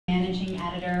managing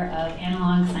editor of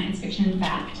Analog Science Fiction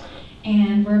Fact,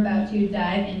 and we're about to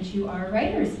dive into our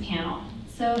writers panel.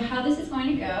 So how this is going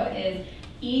to go is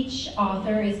each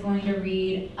author is going to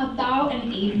read about an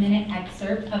 8-minute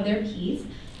excerpt of their piece.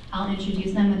 I'll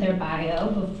introduce them with their bio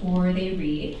before they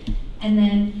read, and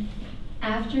then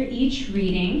after each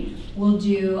reading, we'll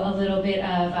do a little bit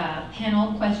of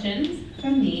panel questions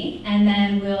from me, and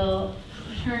then we'll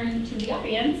turn to the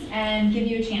audience and give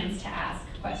you a chance to ask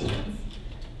questions.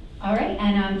 All right,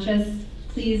 and just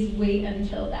please wait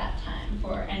until that time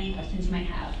for any questions you might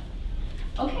have.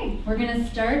 Okay, we're gonna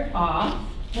start off.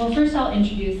 Well, first I'll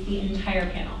introduce the entire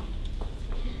panel.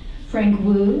 Frank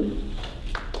Wu,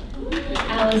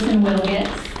 Alison Wilgus,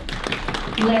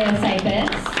 Leah Cypess,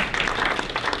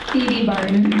 Phoebe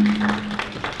Barton,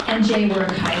 and Jay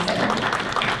Werkheiser.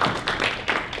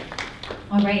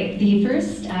 All right, the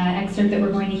first excerpt that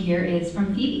we're going to hear is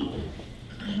from Phoebe.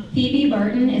 Phoebe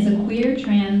Barton is a queer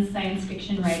trans science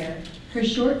fiction writer. Her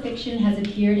short fiction has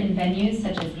appeared in venues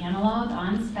such as Analog,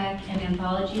 On Spec, and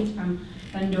anthologies from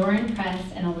Van Doren Press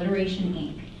and Alliteration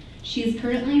Inc. She is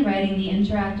currently writing the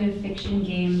interactive fiction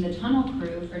game The Tunnel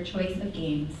Crew for Choice of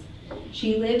Games.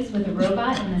 She lives with a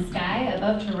robot in the sky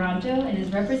above Toronto and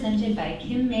is represented by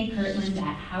Kim May Kirtland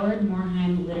at Howard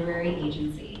Moorheim Literary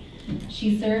Agency.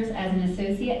 She serves as an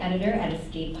associate editor at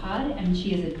Escape Pod, and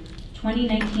she is a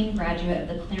 2019 graduate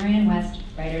of the Clarion West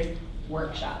Writers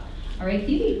Workshop. All right,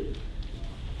 Phoebe.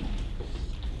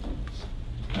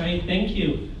 All right, thank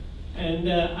you.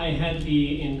 And I had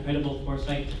the incredible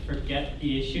foresight to forget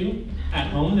the issue at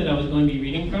home that I was going to be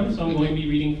reading from, so I'm going to be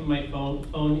reading from my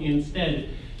phone instead.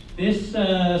 This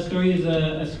story is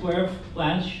a square of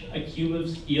flesh, a cube of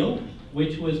steel,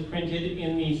 which was printed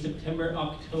in the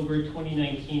September-October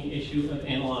 2019 issue of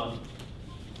Analog.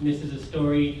 And this is a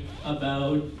story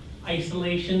about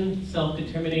isolation,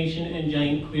 self-determination, and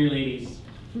giant queer ladies.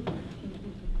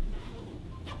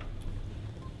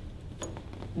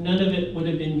 None of it would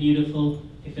have been beautiful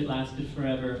if it lasted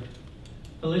forever.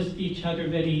 Felicity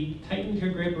Chaturvedi tightened her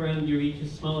grip around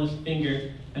Eureka's smallest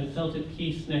finger and felt at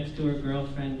peace next to her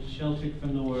girlfriend, sheltered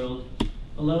from the world.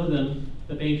 Below them,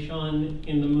 the bay shone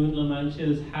in the moon La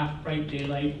Mancha's half-bright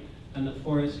daylight, and the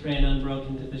forest ran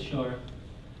unbroken to the shore.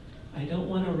 "I don't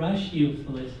want to rush you,"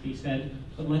 Felicity said,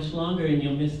 "but much longer and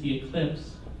you'll miss the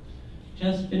eclipse."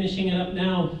 "Just finishing it up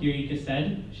now," Eureka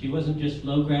said. She wasn't just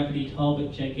low-gravity tall,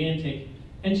 but gigantic,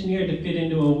 engineered to fit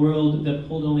into a world that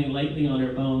pulled only lightly on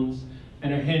her bones,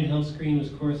 and her handheld screen was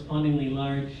correspondingly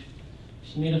large.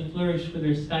 She made a flourish with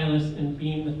her stylus and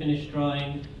beamed the finished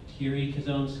drawing to Eureka's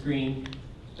own screen.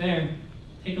 "There,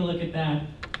 take a look at that."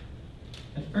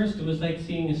 At first it was like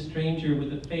seeing a stranger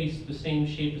with a face the same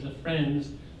shape as a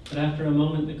friend's, but after a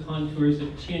moment the contours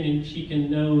of chin and cheek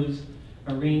and nose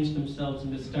arranged themselves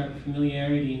into stark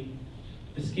familiarity.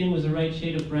 The skin was the right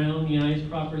shade of brown, the eyes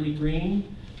properly green.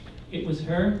 It was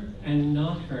her and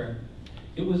not her.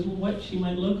 It was what she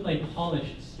might look like,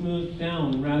 polished, smoothed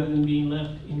down, rather than being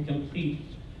left incomplete.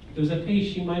 It was a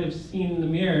face she might have seen in the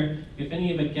mirror if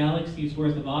any of a galaxy's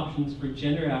worth of options for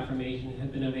gender affirmation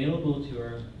had been available to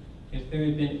her, if there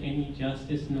had been any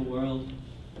justice in the world.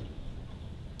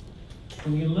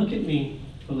 "When you look at me,"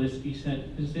 Felicity said,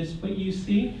 "is this what you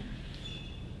see?"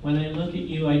 "When I look at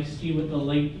you, I see what the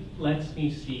light lets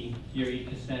me see,"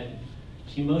 Eureka said.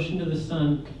 She motioned to the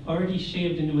sun, already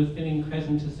shaved into a thinning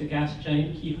crescent as the gas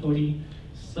giant Quixote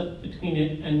slipped between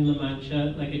it and La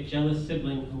Mancha like a jealous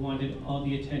sibling who wanted all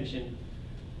the attention.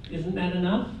 "Isn't that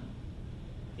enough?"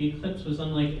 The eclipse was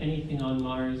unlike anything on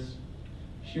Mars.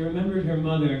 She remembered her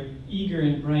mother, eager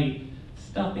and bright,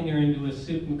 stuffing her into a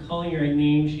suit and calling her a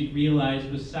name she'd realized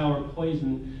was sour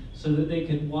poison so that they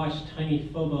could watch tiny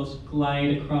Phobos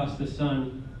glide across the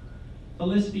sun.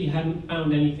 Felicity hadn't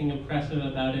found anything impressive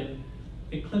about it.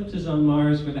 Eclipses on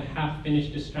Mars were the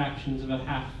half-finished distractions of a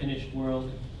half-finished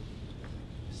world.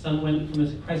 The sun went from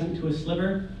a crescent to a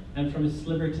sliver, and from a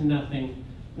sliver to nothing.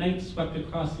 Night swept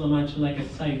across La Mancha like a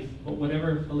scythe, but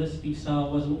whatever Felicity saw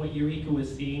wasn't what Eureka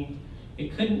was seeing.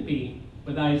 It couldn't be,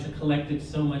 with eyes that collected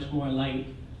so much more light.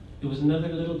 It was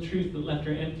another little truth that left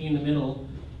her empty in the middle,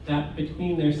 that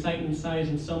between their sight and size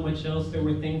and so much else, there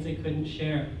were things they couldn't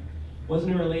share.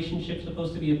 Wasn't a relationship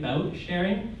supposed to be about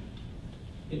sharing?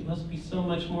 "It must be so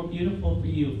much more beautiful for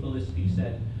you," Felicity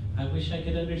said. "I wish I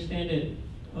could understand it."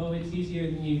 "Oh, it's easier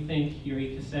than you think,"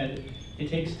 Eureka said. "It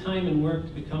takes time and work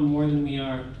to become more than we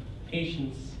are.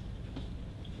 Patience."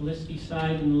 Felicity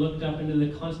sighed and looked up into the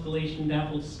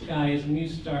constellation-dappled sky as a new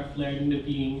star flared into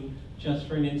being, just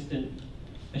for an instant.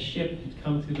 A ship had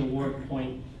come through the warp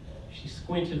point. She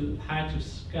squinted at the patch of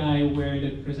sky where it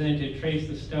had presented, traced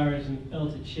the stars, and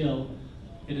felt a chill.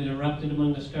 It had erupted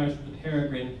among the stars of the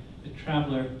Peregrine, the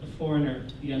traveler, the foreigner,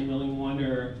 the unwilling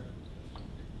wanderer.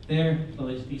 There,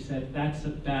 Felicity said, that's a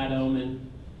bad omen.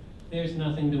 There's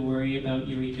nothing to worry about,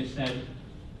 Eureka said.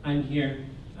 I'm here.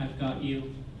 I've got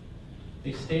you.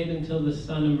 They stayed until the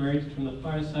sun emerged from the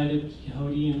far side of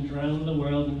Quixote and drowned the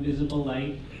world in visible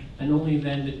light, and only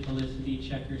then did Felicity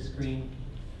check her screen.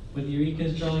 With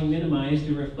Eureka's drawing minimized,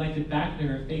 it reflected back to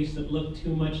her face that looked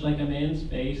too much like a man's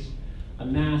face, a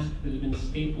mask that had been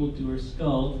stapled to her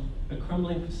skull, a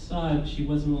crumbling facade she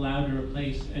wasn't allowed to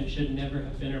replace and should never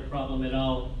have been her problem at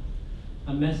all.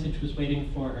 A message was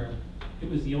waiting for her. It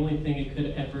was the only thing it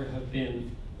could ever have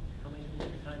been. How many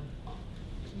minutes of time?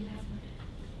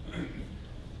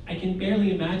 I can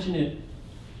barely imagine it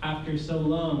after so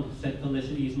long, said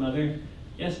Felicity's mother.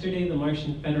 Yesterday, the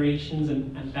Martian Federation's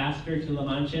ambassador to La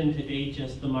Mancha, and today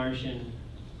just the Martian.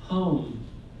 Home.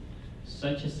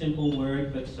 Such a simple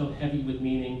word, but so heavy with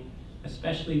meaning,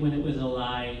 especially when it was a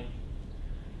lie.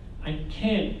 I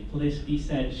can't, Felicity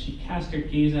said. She cast her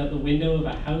gaze out the window of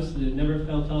a house that had never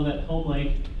felt all that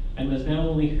home-like and was now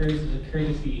only hers as a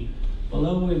courtesy.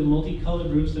 Below were the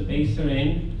multicolored roofs of Bay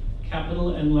Serene,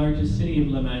 capital and largest city of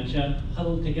La Mancha,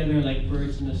 huddled together like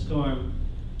birds in a storm.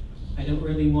 I don't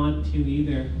really want to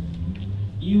either.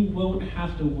 You won't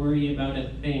have to worry about a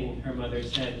thing, her mother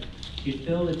said. She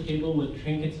filled the table with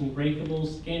trinkets and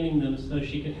breakables, scanning them so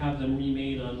she could have them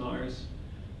remade on Mars.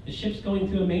 The ship's going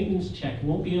through a maintenance check and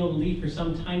won't be able to leave for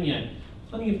some time yet.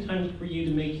 Plenty of time for you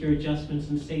to make your adjustments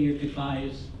and say your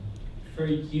goodbyes. For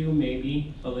you,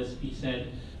 maybe, Felicity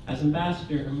said. As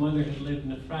ambassador, her mother had lived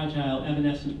in a fragile,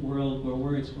 evanescent world where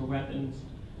words were weapons.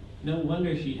 No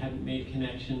wonder she hadn't made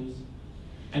connections.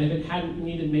 And if it hadn't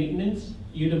needed maintenance,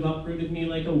 you'd have uprooted me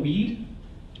like a weed?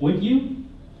 Would you?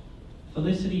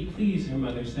 Felicity, please, her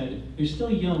mother said. You're still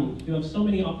young. You have so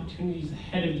many opportunities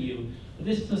ahead of you. But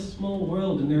this is a small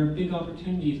world, and there are big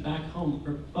opportunities back home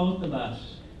for both of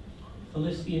us.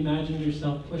 Felicity imagined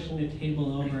herself pushing the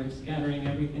table over and scattering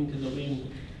everything to the wind.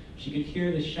 She could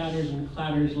hear the shatters and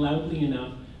clatters loudly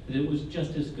enough that it was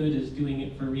just as good as doing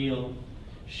it for real.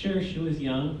 Sure, she was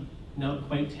young, not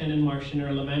quite 10 in Martian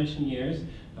or La Manchian years,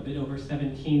 a bit over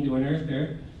 17 to an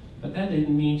Earther, but that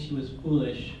didn't mean she was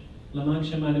foolish. La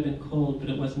Mancha might have been cold, but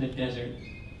it wasn't a desert.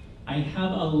 I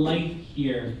have a life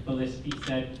here, Felicity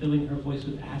said, filling her voice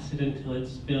with acid until it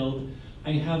spilled.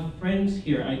 I have friends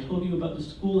here. I told you about the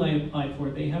school I applied for.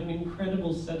 They have an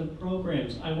incredible set of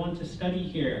programs. I want to study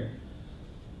here.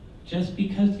 Just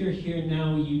because you're here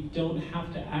now, you don't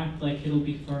have to act like it'll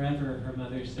be forever, her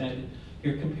mother said.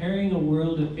 You're comparing a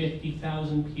world of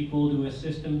 50,000 people to a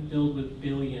system filled with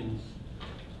billions.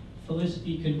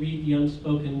 Felicity could read the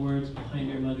unspoken words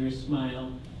behind her mother's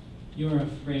smile. You're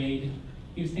afraid.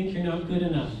 You think you're not good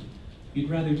enough. You'd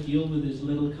rather deal with as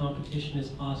little competition as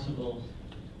possible.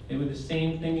 They were the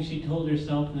same things she told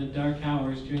herself in the dark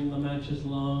hours during La Mancha's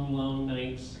long, long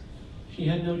nights. She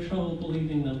had no trouble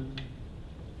believing them.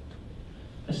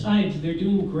 Besides, they're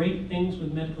doing great things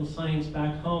with medical science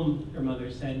back home, her mother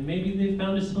said. Maybe they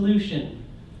found a solution.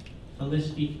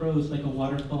 Felicity froze like a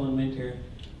waterfall in winter.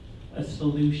 A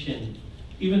solution.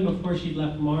 Even before she'd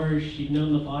left Mars, she'd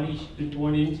known the body she'd been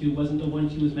born into wasn't the one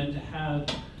she was meant to have.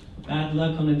 Bad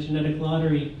luck on a genetic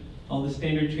lottery. All the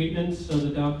standard treatments, so the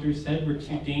doctors said, were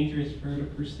too dangerous for her to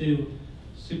pursue.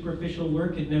 Superficial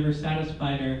work had never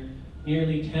satisfied her.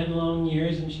 Nearly 10 long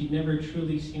years, and she'd never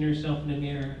truly seen herself in a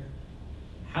mirror.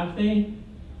 Have they?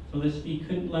 Felicity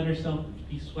couldn't let herself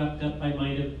be swept up by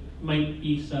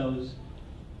might-be-sos.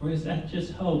 Or is that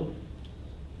just hope?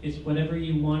 It's whatever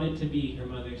you want it to be, her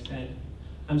mother said.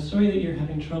 I'm sorry that you're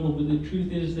having trouble, but the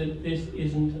truth is that this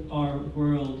isn't our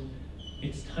world.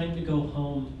 It's time to go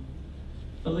home.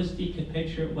 Felicity could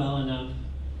picture it well enough.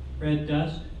 Red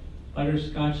dust,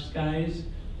 butterscotch skies,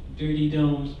 dirty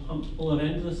domes pumped full of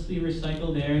endlessly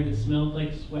recycled air that smelled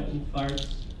like sweat and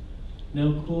farts.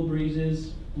 No cool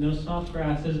breezes, no soft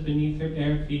grasses beneath her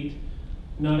bare feet,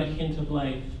 not a hint of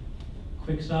life.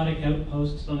 Quixotic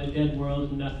outposts on a dead world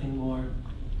and nothing more.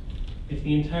 If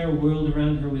the entire world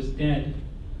around her was dead,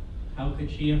 how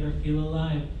could she ever feel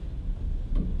alive?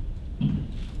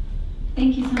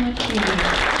 Thank you so much, Phoebe.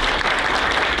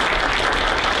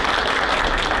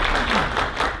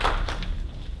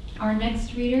 Our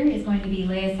next reader is going to be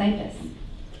Leah Cypess.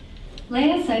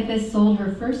 Leah Cypess sold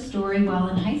her first story while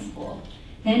in high school,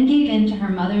 then gave in to her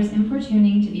mother's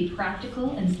importuning to be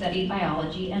practical and studied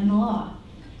biology and law.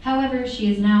 However,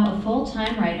 she is now a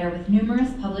full-time writer with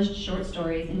numerous published short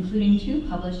stories, including 2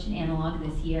 published in Analog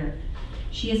this year.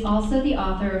 She is also the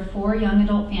author of 4 young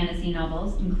adult fantasy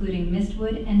novels, including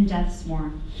Mistwood and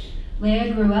Deathswarm.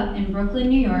 Leah grew up in Brooklyn,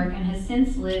 New York, and has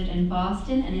since lived in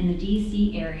Boston and in the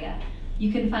D.C. area.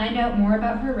 You can find out more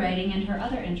about her writing and her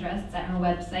other interests at her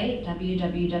website,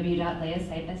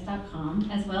 www.leahcypess.com,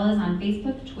 as well as on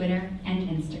Facebook, Twitter, and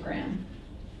Instagram.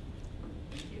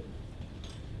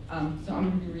 So I'm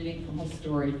going to be reading from her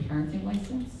story, Parenting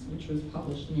License, which was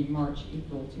published in the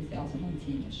March-April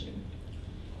 2019 issue.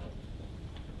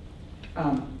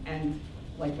 And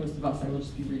like most of us, I will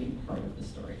just be reading part of the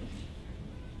story.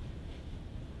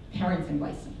 Parenting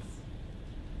License.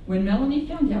 When Melanie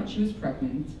found out she was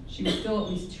pregnant, she was still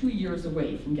at least 2 years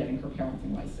away from getting her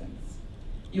parenting license.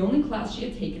 The only class she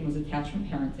had taken was attachment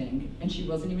parenting, and she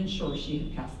wasn't even sure she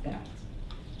had passed that.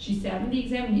 She sat in the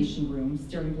examination room,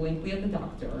 staring blankly at the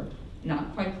doctor,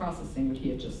 not quite processing what he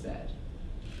had just said.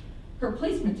 Her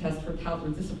placement test for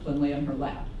toddler discipline lay on her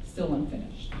lap, still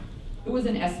unfinished. It was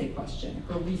an essay question,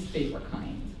 her least favorite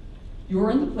kind.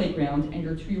 You're in the playground and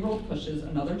your 2-year-old pushes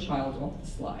another child off the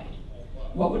slide.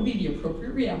 What would be the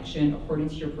appropriate reaction according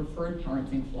to your preferred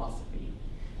parenting philosophy?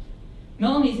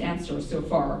 Melanie's answer so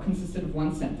far consisted of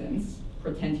one sentence,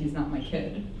 pretend he's not my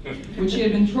kid, which she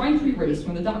had been trying to erase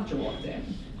when the doctor walked in.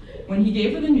 When he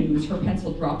gave her the news, her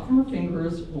pencil dropped from her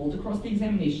fingers, rolled across the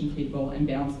examination table, and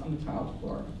bounced on the tiled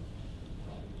floor.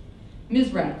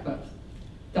 Ms. Radcliffe.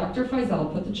 Dr.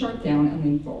 Faisal put the chart down and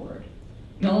leaned forward.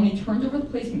 Melanie turned over the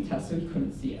placement test so he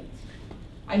couldn't see it.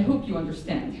 I hope you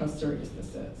understand how serious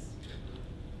this is.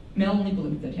 Melanie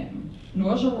blinked at him.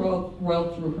 Nausea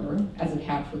roiled through her, as it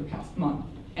had for the past month,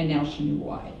 and now she knew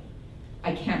why.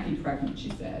 I can't be pregnant, she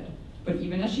said. But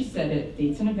even as she said it,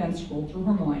 dates and events rolled through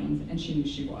her mind, and she knew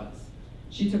she was.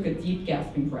 She took a deep,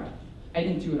 gasping breath. I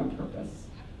didn't do it on purpose.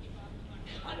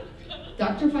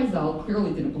 Dr. Faisal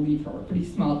clearly didn't believe her, but he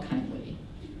smiled kindly.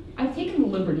 I've taken the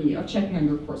liberty of checking on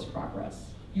your course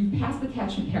progress. You've passed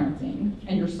attachment parenting,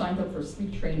 and you're signed up for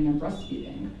sleep training and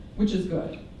breastfeeding, which is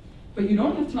good. But you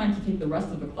don't have time to take the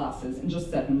rest of the classes in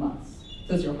just 7 months.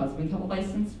 Does your husband have a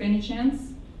license by any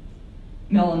chance?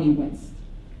 Melanie winced.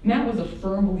 Matt was a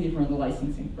firm believer in the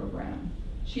licensing program.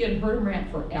 She had heard him rant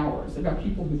for hours about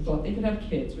people who thought they could have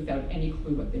kids without any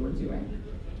clue what they were doing.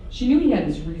 She knew he had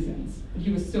his reasons, but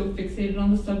he was so fixated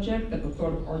on the subject that the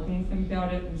thought of arguing with him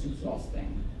about it was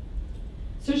exhausting.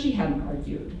 So she hadn't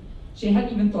argued. She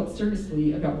hadn't even thought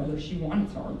seriously about whether she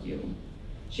wanted to argue.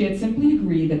 She had simply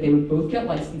agreed that they would both get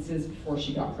licenses before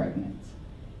she got pregnant.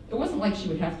 It wasn't like she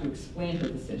would have to explain her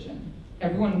decision.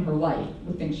 Everyone in her life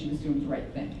would think she was doing the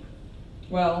right thing.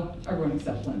 Well, everyone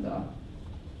except Linda.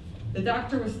 The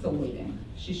doctor was still waiting.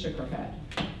 She shook her head.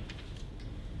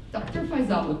 Dr.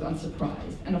 Faisal looked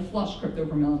unsurprised, and a flush crept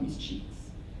over Melanie's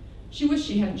cheeks. She wished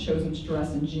she hadn't chosen to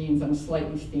dress in jeans and a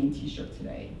slightly stained t-shirt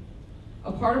today.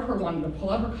 A part of her wanted to pull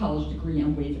out her college degree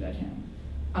and wave it at him.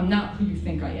 I'm not who you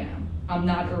think I am. I'm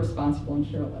not irresponsible and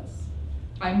careless.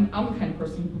 I'm the kind of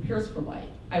person who prepares for life.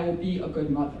 I will be a good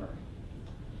mother.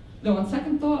 Though on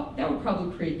second thought, that would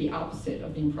probably create the opposite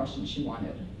of the impression she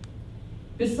wanted.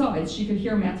 Besides, she could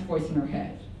hear Matt's voice in her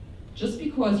head. Just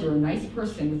because you're a nice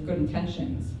person with good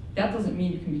intentions, that doesn't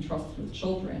mean you can be trusted with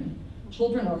children.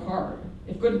 Children are hard.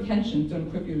 If good intentions don't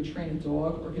equip you to train a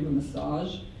dog or give a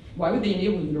massage, why would they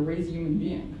enable you to raise a human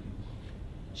being?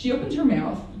 She opened her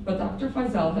mouth, but Dr.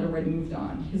 Faisal had already moved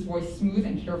on, his voice smooth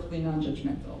and carefully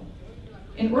non-judgmental.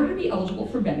 In order to be eligible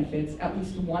for benefits, at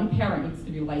least one parent needs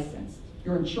to be licensed.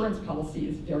 Your insurance policy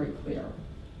is very clear.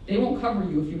 They won't cover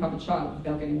you if you have a child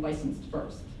without getting licensed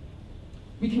first.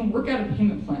 We can work out a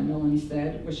payment plan, Melanie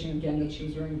said, wishing again that she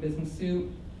was wearing a business suit.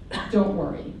 Don't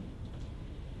worry.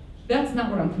 That's not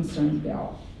what I'm concerned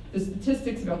about. The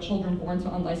statistics about children born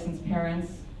to unlicensed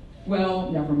parents, well,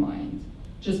 never mind.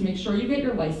 Just make sure you get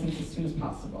your license as soon as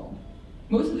possible.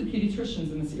 Most of the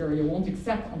pediatricians in this area won't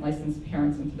accept unlicensed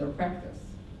parents into their practice.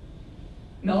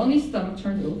 Melanie's stomach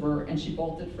turned over and she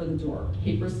bolted for the door,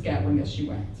 papers scattering as she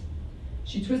went.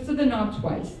 She twisted the knob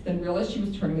twice, then realized she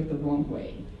was turning it the wrong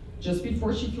way, just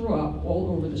before she threw up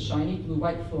all over the shiny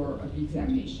blue-white floor of the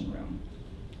examination room.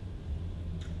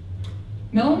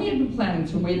 Melanie had been planning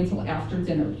to wait until after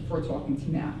dinner before talking to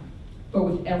Matt, but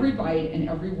with every bite and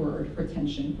every word, her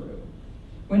tension grew.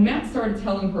 When Matt started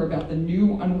telling her about the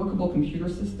new unworkable computer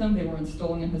system they were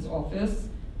installing in his office,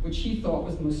 which he thought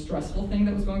was the most stressful thing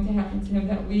that was going to happen to him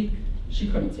that week, she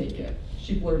couldn't take it.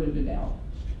 She blurted it out.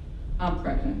 I'm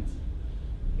pregnant.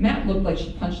 Matt looked like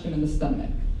she punched him in the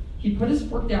stomach. He put his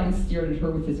fork down and stared at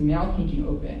her with his mouth hanging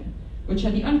open, which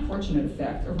had the unfortunate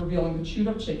effect of revealing the chewed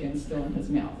up chicken still in his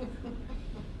mouth,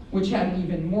 which had an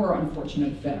even more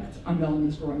unfortunate effect on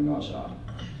Melanie's growing nausea.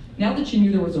 Now that she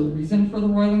knew there was a reason for the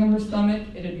roiling in her stomach,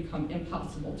 it had become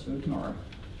impossible to ignore.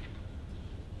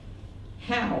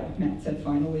 How? Matt said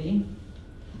finally.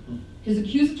 His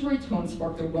accusatory tone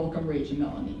sparked a welcome rage in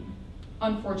Melanie.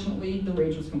 Unfortunately, the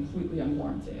rage was completely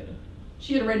unwarranted.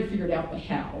 She had already figured out the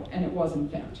how, and it was in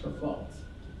fact her fault.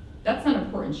 That's not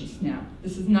important, she snapped.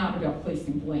 This is not about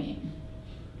placing blame.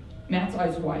 Matt's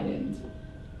eyes widened.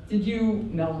 Did you,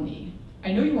 Melanie,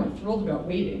 I know you weren't thrilled about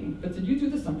waiting, but did you do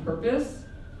this on purpose?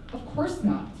 Of course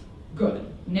not. Good.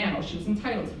 Now she was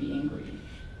entitled to be angry.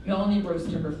 Melanie rose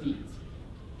to her feet.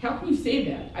 How can you say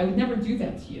that? I would never do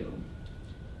that to you.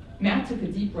 Matt took a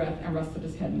deep breath and rested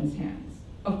his head in his hands.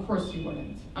 Of course you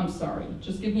wouldn't. I'm sorry.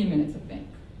 Just give me a minute to think.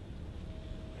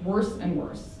 Worse and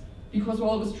worse. Because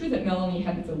while it was true that Melanie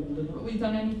hadn't deliberately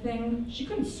done anything, she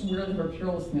couldn't swear that her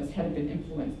carelessness hadn't been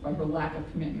influenced by her lack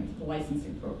of commitment to the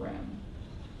licensing program.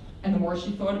 And the more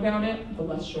she thought about it, the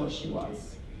less sure she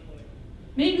was.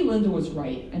 Maybe Linda was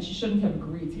right, and she shouldn't have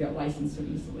agreed to get licensed so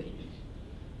easily.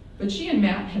 But she and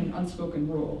Matt had an unspoken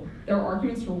rule. Their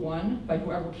arguments were won by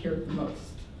whoever cared the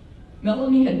most.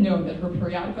 Melanie had known that her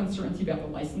periodic uncertainty about the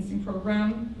licensing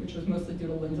program, which was mostly due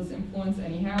to Linda's influence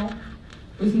anyhow,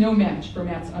 was no match for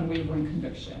Matt's unwavering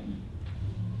conviction.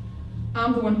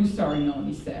 I'm the one who's sorry,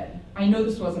 Melanie said. I know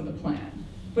this wasn't the plan,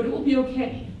 but it will be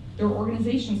okay. There are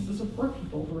organizations to support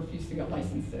people who refuse to get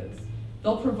licenses.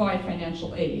 They'll provide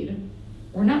financial aid.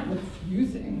 We're not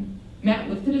refusing. Matt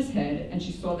lifted his head, and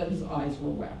she saw that his eyes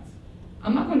were wet.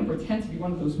 I'm not going to pretend to be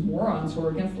one of those morons who are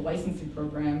against the licensing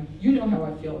program. You know how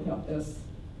I feel about this.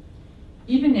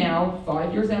 Even now,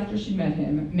 5 years after she met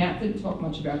him, Matt didn't talk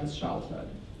much about his childhood.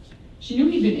 She knew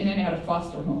he'd been in and out of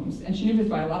foster homes, and she knew his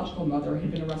biological mother had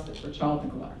been arrested for child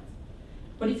neglect.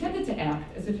 But he tended to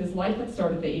act as if his life had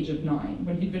started at the age of 9,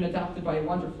 when he'd been adopted by a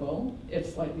wonderful, if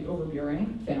slightly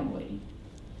overbearing, family.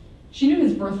 She knew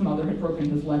his birth mother had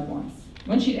broken his leg once.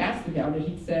 When she'd asked about it,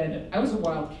 he'd said, I was a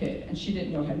wild kid, and she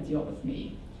didn't know how to deal with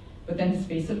me. But then his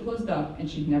face had closed up, and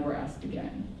she'd never asked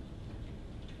again.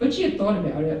 But she had thought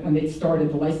about it when they'd started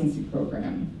the licensing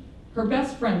program. Her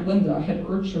best friend, Linda, had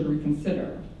urged her to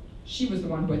reconsider. She was the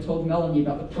one who had told Melanie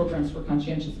about the programs for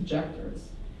conscientious objectors.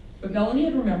 But Melanie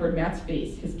had remembered Matt's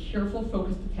face, his careful,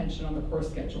 focused attention on the course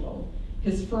schedule,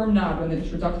 his firm nod when the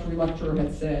introductory lecturer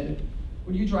had said,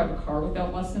 would you drive a car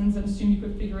without lessons and assume you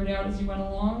could figure it out as you went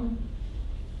along?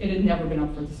 It had never been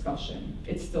up for discussion.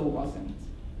 It still wasn't.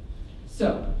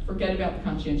 So, forget about the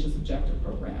conscientious objector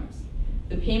programs.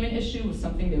 The payment issue was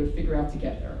something they would figure out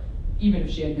together, even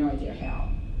if she had no idea how.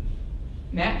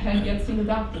 Matt hadn't yet seen the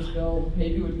doctor's bill.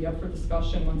 Maybe it would be up for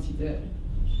discussion once he did.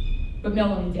 But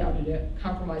Melanie doubted it.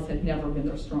 Compromise had never been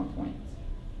their strong point.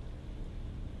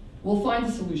 We'll find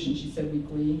a solution, she said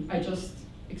weakly.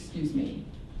 Excuse me.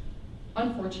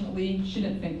 Unfortunately, she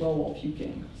didn't think well while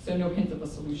puking, so no hint of a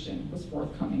solution was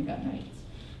forthcoming that night.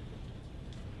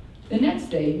 The next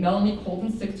day, Melanie called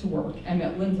in sick to work and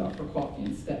met Linda for coffee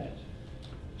instead.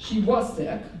 She was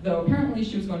sick, though apparently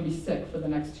she was going to be sick for the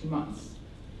next 2 months.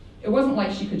 It wasn't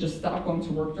like she could just stop going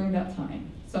to work during that time,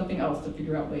 something else to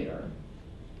figure out later.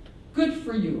 Good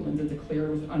for you, Linda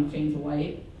declared with unfeigned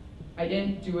delight. I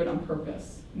didn't do it on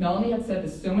purpose. Melanie had said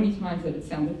this so many times that it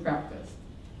sounded practiced,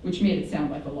 which made it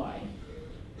sound like a lie.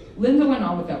 Linda went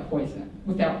on without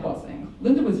pausing.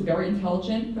 Linda was very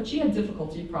intelligent, but she had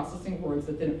difficulty processing words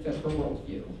that didn't fit her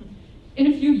worldview. In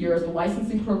a few years, the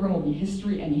licensing program will be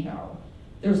history anyhow.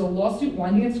 There's a lawsuit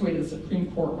winding its way to the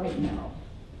Supreme Court right now.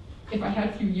 If I had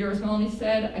a few years, Melanie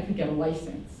said, I could get a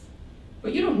license.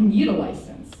 But you don't need a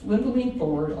license. Linda leaned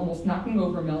forward, almost knocking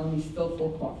over Melanie's still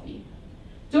full coffee.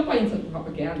 Don't buy into the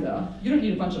propaganda. You don't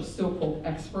need a bunch of so-called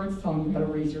experts telling you how to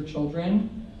raise your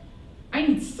children. I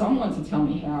need someone to tell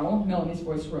me how. Melanie's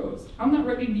voice rose. I'm not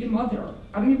ready to be a mother.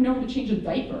 I don't even know how to change a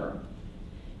diaper.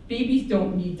 Babies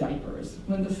don't need diapers.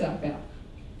 Linda sat back.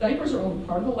 Diapers are only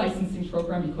part of the licensing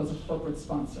program because of corporate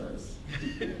sponsors.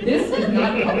 This is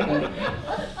not public.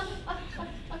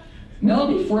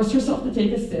 Melanie forced herself to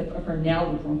take a sip of her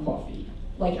now lukewarm coffee.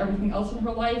 Like everything else in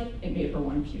her life, it made her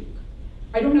want to puke.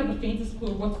 I don't have the faintest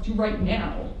clue of what to do right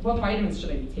now. What vitamins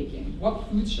should I be taking? What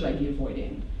foods should I be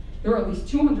avoiding? There are at least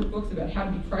 200 books about how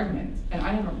to be pregnant, and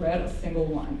I haven't read a single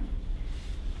one.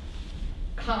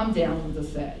 Calm down, Linda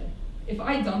said. If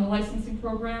I had done the licensing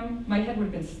program, my head would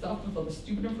have been stuffed with all the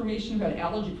stupid information about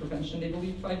allergy prevention they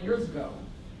believed 5 years ago.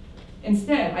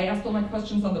 Instead, I asked all my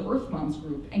questions on the Earth Moms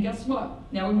group, and guess what?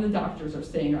 Now even the doctors are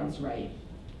saying I was right.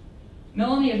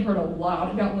 Melanie had heard a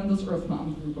lot about Linda's Earth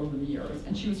Moms group over the years,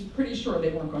 and she was pretty sure they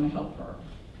weren't going to help her.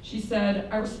 She said,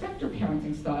 I respect her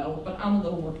parenting style, but I'm a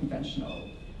little more conventional.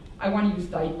 I want to use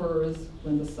diapers,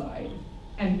 Linda sighed,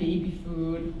 and baby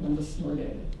food, Linda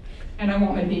snorted. And I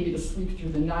want my baby to sleep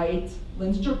through the night.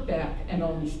 Linda jerked back, and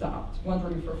Melanie stopped,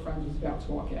 wondering if her friend was about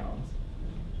to walk out.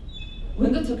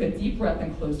 Linda took a deep breath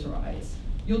and closed her eyes.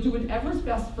 You'll do whatever's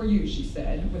best for you, she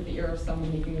said, with the air of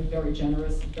someone making a very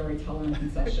generous, very tolerant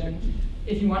concession.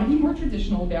 If you want to be more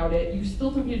traditional about it, you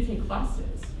still don't need to take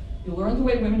classes. You'll learn the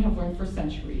way women have learned for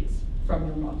centuries, from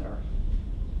your mother.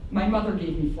 My mother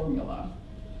gave me formula.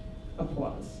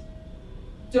 Applause.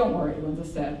 Don't worry, Linda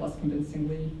said, less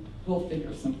convincingly. We'll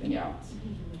figure something out.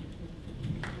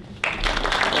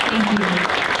 Thank you.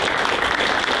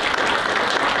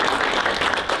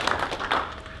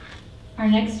 Our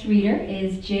next reader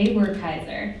is Jay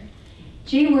Werkheiser.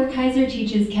 Jay Werkheiser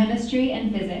teaches chemistry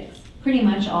and physics pretty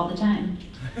much all the time.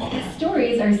 His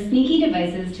stories are sneaky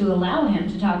devices to allow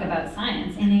him to talk about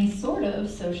science in a sort of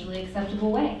socially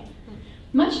acceptable way.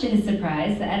 Much to his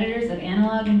surprise, the editors of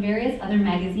Analog and various other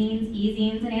magazines,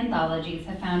 e-zines, and anthologies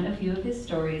have found a few of his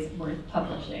stories worth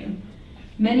publishing.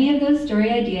 Many of those story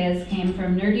ideas came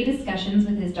from nerdy discussions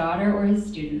with his daughter or his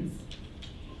students.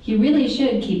 He really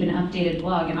should keep an updated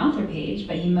blog and author page,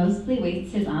 but he mostly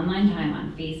wastes his online time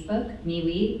on Facebook,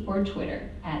 MeWe, or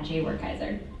Twitter, @Jay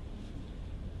Werkheiser.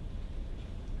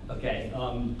 Okay,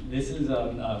 this is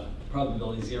a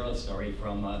probability zero story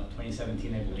from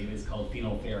 2017, I believe. It's called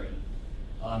Phenol Fairy.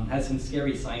 Has some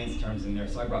scary science terms in there,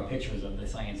 so I brought pictures of the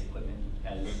science equipment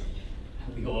as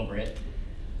we go over it.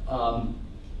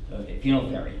 Okay, Phenol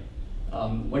Fairy.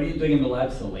 What are you doing in the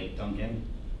lab so late, Duncan?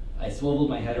 I swiveled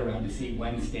my head around to see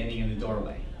Gwen standing in the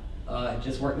doorway.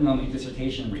 Just working on my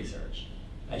dissertation research.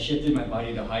 I shifted my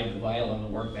body to hide the vial on the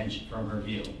workbench from her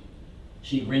view.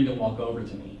 She grinned and walked over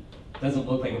to me. Doesn't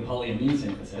look like a polyamine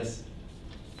synthesis.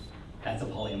 That's a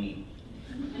polyamine,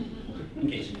 in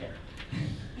case you care.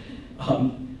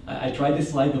 I tried to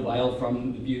slide the vial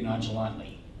from the view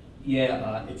nonchalantly.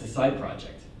 Yeah, it's a side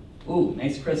project. Ooh,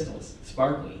 nice crystals,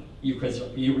 sparkly. You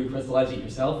recrystallize it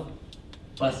yourself?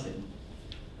 Busted.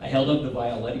 I held up the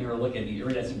vial, letting her look at the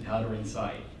iridescent powder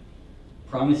inside.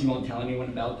 Promise you won't tell anyone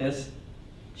about this?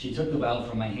 She took the vial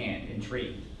from my hand,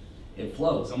 intrigued. It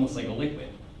flows, almost like a liquid.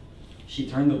 She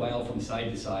turned the vial from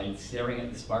side to side, staring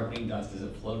at the sparkling dust as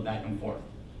it flowed back and forth.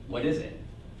 What is it?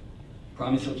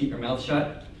 Promise you'll keep your mouth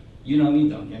shut? You know me,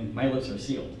 Duncan. My lips are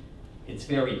sealed. It's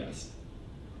fairy dust.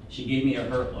 She gave me a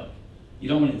hurt look. You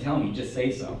don't want to tell me, just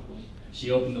say so.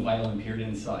 She opened the vial and peered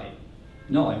inside.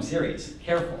 No, I'm serious.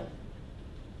 Careful.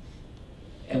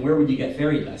 And where would you get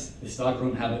fairy dust? The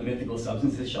stockroom have a mythical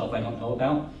substances shelf I don't know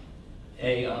about?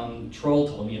 A troll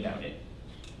told me about it.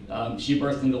 She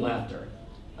burst into laughter.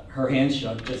 Her hands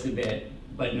shook just a bit,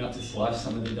 but enough to slosh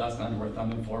some of the dust onto her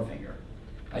thumb and forefinger.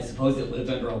 I suppose it lived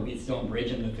under a Wheatstone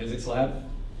bridge in the physics lab.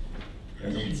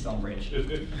 There's a Wheatstone bridge.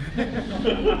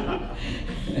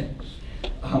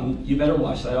 You better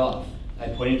wash that off. I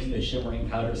pointed to the shimmering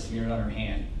powder smeared on her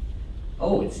hand.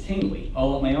 Oh, it's tingly,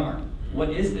 all up my arm. What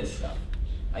is this stuff?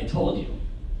 I told you.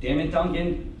 Damn it,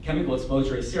 Duncan, chemical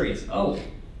exposure is serious. Oh!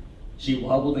 She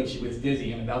wobbled like she was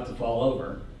dizzy and about to fall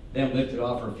over, then lifted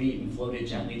off her feet and floated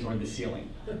gently toward the ceiling.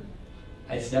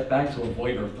 I stepped back to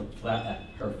avoid her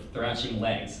thrashing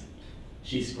legs.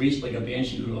 She screeched like a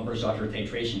banshee who overshot her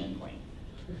titration endpoint.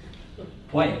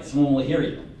 Quiet, someone will hear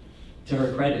you. To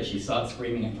her credit, she stopped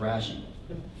screaming and thrashing.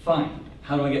 Fine,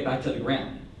 how do I get back to the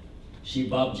ground? She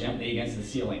bobbed gently against the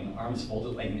ceiling, arms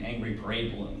folded like an angry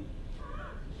parade balloon.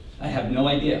 I have no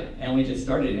idea. I only just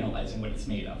started analyzing what it's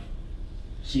made of.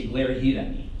 She glared heat at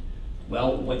me.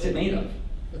 Well, what's it made of?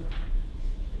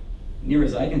 Near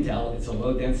as I can tell, it's a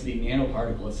low-density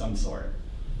nanoparticle of some sort.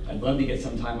 I'd love to get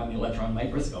some time on the electron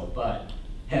microscope, but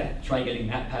heck, try getting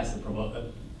that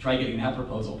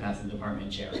proposal past the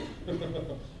department chair.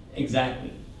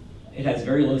 Exactly. It has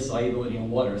very low solubility in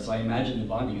water, so I imagine the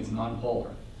bonding is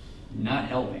non-polar. Not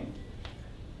helping.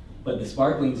 But the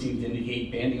sparkling seems to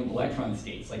indicate banding of electron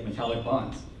states, like metallic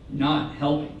bonds. Not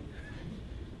helping.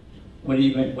 What do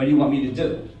you want me to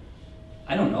do?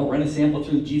 I don't know, run a sample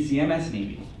through GCMS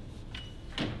maybe.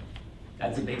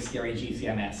 That's a big scary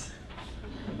GCMS.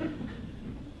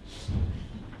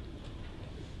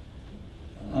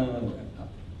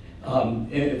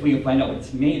 If we can find out what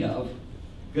it's made of,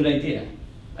 good idea.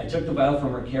 I took the vial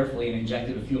from her carefully and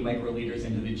injected a few microliters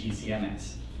into the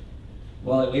GCMS.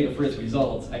 While I waited for its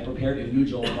results, I prepared a new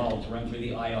Joel model to run through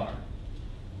the IR.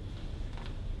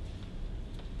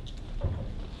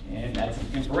 And that's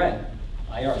infrared,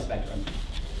 IR spectrum.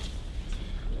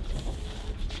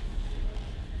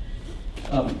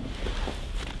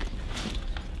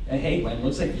 Hey Gwen,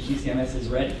 looks like the GCMS is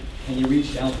ready. Can you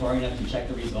reach down far enough to check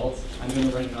the results? I'm going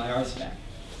to run an IR spec.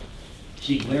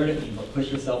 She glared at me, but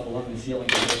pushed herself along the ceiling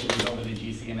until she was over the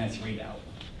GCMS readout.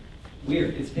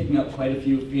 Weird, it's picking up quite a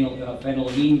few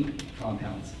phenylamine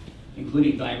compounds,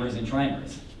 including dimers and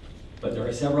trimers. But there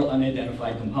are several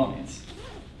unidentified components.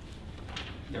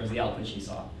 There's the output she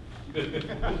saw.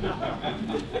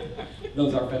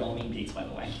 Those are phenylene peaks, by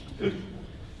the way.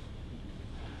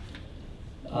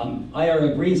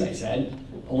 IR agrees, I said.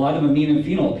 A lot of amine and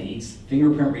phenol peaks.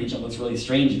 Fingerprint region looks really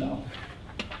strange, though.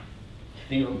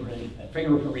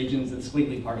 Fingerprint region is the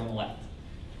squiggly part on the left.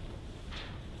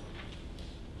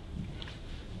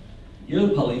 You're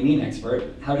the polyamine expert.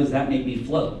 How does that make me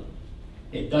float?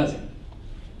 It doesn't.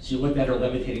 She looked at her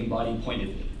levitating body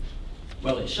pointedly.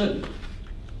 Well, it shouldn't.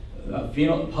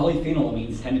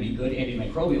 Polyphenolamines tend to be good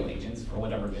antimicrobial agents for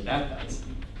whatever good that does.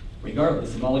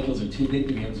 Regardless, the molecules are too big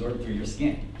to be absorbed through your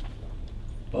skin.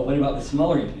 But what about the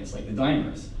smaller units, like the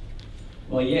dimers?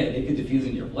 Well, yeah, they could diffuse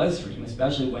into your bloodstream,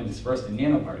 especially when dispersed in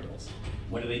nanoparticles.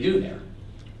 What do they do there?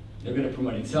 They're good at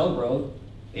promoting cell growth.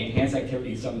 They enhance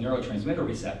activity of some neurotransmitter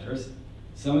receptors.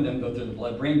 Some of them go through the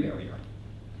blood-brain barrier.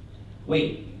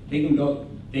 Wait, they can go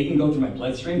through my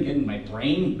bloodstream, get in my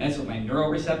brain, mess with my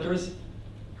neuroreceptors?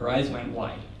 Her eyes went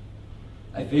wide.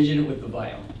 I fidgeted with the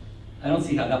vial. I don't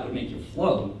see how that would make you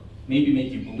float. Maybe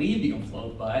make you believe you can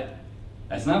float, but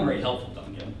that's not very helpful,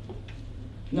 Duncan.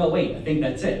 No, wait, I think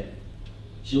that's it.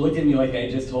 She looked at me like I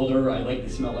just told her I like the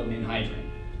smell of an hydrant.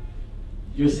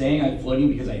 You're saying I'm floating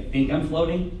because I think I'm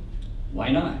floating? Why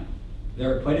not?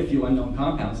 There are quite a few unknown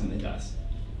compounds in the dust.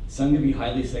 Some can be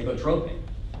highly psychotropic,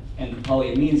 and the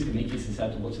polyamines can make you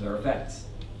susceptible to their effects.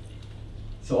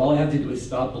 So all I have to do is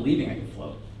stop believing I can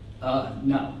float.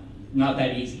 No, not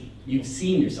that easy. You've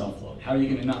seen yourself float. How are you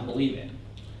going to not believe it?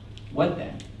 What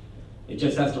then? It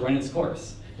just has to run its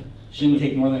course. Shouldn't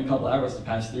take more than a couple hours to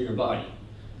pass through your body.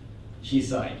 She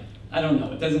sighed. I don't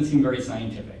know, it doesn't seem very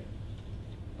scientific.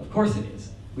 Of course it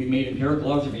is. We've made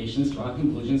empirical observations, drawn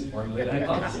conclusions, formulated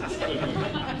hypotheses.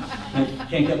 I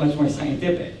can't get much more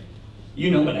scientific. You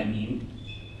know what I mean.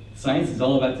 Science is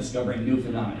all about discovering new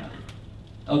phenomena.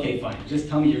 Okay, fine, just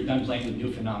tell me you're done playing with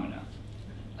new phenomena.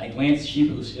 I glanced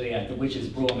sheepishly at the witch's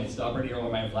broom and stoppered here over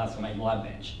my flask on my lab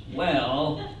bench.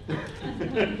 Well... Thank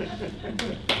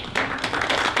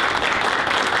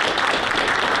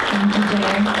you,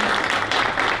 Jay.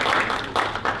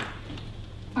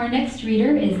 Our next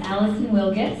reader is Alison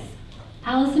Wilgus.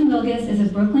 Alison Wilgus is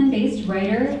a Brooklyn-based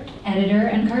writer, editor,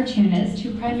 and cartoonist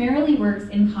who primarily works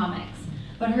in comics,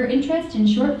 but her interest in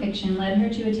short fiction led her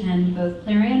to attend both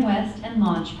Clarion West and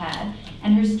Launchpad,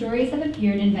 and her stories have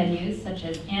appeared in venues such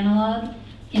as Analog,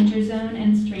 Interzone,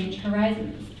 and Strange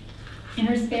Horizons. In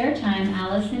her spare time,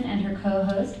 Alison and her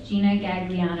co-host, Gina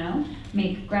Gagliano,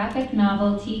 make Graphic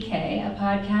Novel TK, a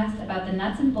podcast about the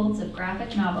nuts and bolts of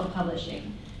graphic novel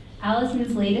publishing.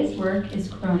 Alison's latest work is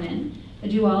Cronin, a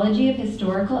duology of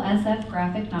historical SF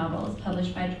graphic novels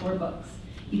published by Tor Books.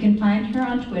 You can find her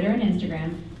on Twitter and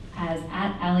Instagram as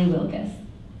 @AllieWilgus.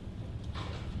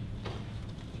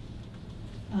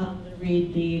 I'm going to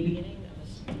read the beginning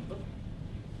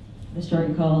of a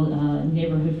story called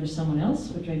Neighborhood for Someone Else,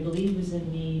 which I believe was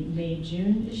in the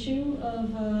May-June issue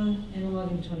of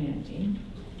Analog in 2019.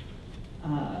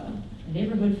 A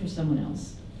Neighborhood for Someone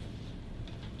Else.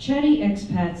 Chatty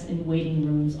expats in waiting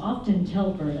rooms often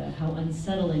tell Berta how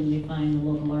unsettling they find the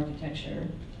local architecture.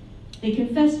 They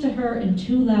confess to her in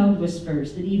two loud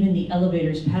whispers that even the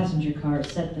elevator's passenger car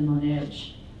set them on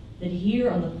edge. That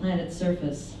here on the planet's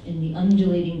surface, in the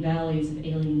undulating valleys of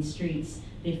alien streets,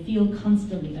 they feel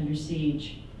constantly under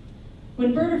siege.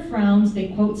 When Berta frowns, they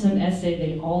quote some essay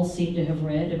they all seem to have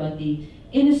read about the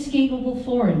inescapable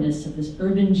foreignness of this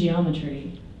urban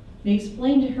geometry. They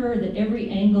explain to her that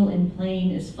every angle and plane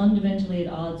is fundamentally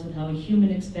at odds with how a human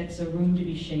expects a room to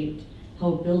be shaped,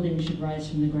 how a building should rise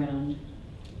from the ground.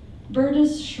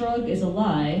 Berta's shrug is a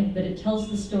lie, but it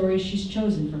tells the story she's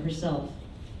chosen for herself.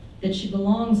 That she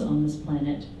belongs on this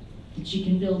planet, that she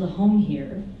can build a home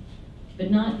here, but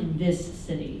not in this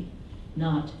city,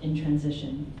 not in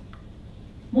transition.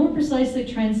 More precisely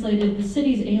translated, the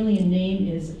city's alien name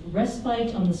is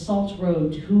Respite on the Salt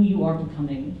Road to Who You Are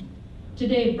Becoming.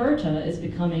 Today, Berta is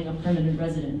becoming a permanent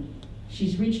resident.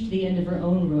 She's reached the end of her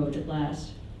own road at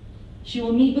last. She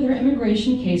will meet with her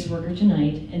immigration caseworker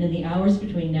tonight, and in the hours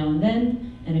between now and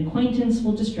then, an acquaintance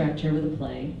will distract her with a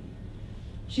play.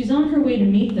 She's on her way to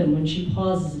meet them when she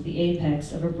pauses at the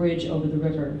apex of a bridge over the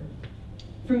river.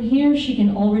 From here, she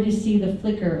can already see the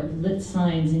flicker of lit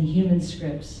signs in human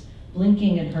scripts,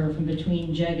 blinking at her from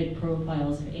between jagged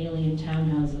profiles of alien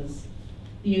townhouses.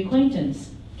 The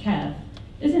acquaintance, Kath,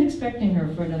 isn't expecting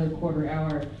her for another quarter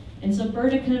hour, and so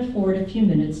Berta can afford a few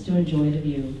minutes to enjoy the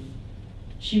view.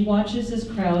 She watches as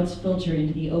crowds filter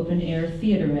into the open-air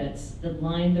theaterettes that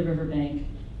line the riverbank,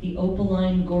 the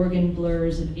opaline Gorgon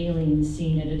blurs of aliens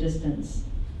seen at a distance.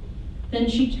 Then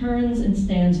she turns and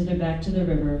stands with her back to the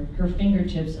river, her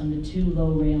fingertips on the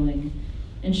too-low railing.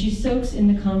 and she soaks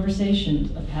in the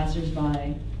conversations of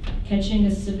passers-by, catching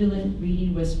a sibilant, reedy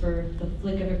whisper, the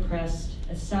flick of a crest,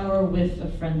 a sour whiff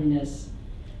of friendliness.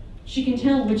 She can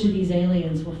tell which of these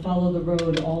aliens will follow the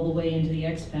road all the way into the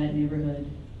expat neighborhood.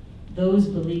 Those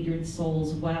beleaguered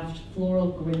souls waft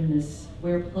floral grimness,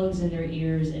 wear plugs in their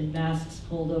ears and masks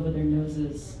pulled over their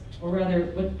noses, or rather,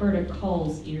 what Berta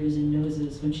calls ears and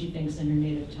noses when she thinks in her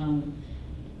native tongue.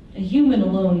 A human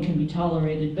alone can be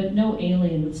tolerated, but no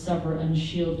alien would suffer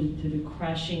unshielded through the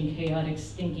crashing, chaotic,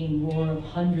 stinking roar of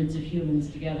hundreds of humans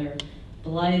together,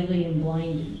 blithely and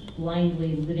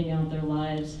blindly living out their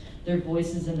lives, their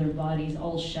voices and their bodies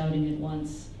all shouting at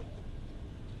once.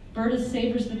 Berta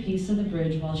savors the peace of the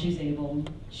bridge while she's able.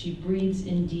 She breathes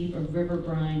in deep of river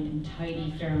brine and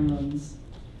tidy pheromones.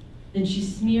 Then she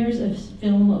smears a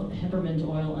film of peppermint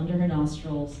oil under her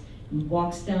nostrils and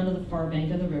walks down to the far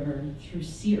bank of the river, through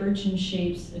sea urchin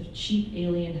shapes of cheap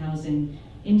alien housing,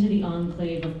 into the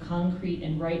enclave of concrete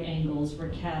and right angles where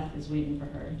Kath is waiting for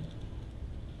her.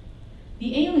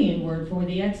 The alien word for where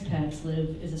the expats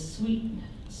live is a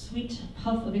sweet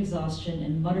puff of exhaustion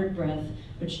and muttered breath,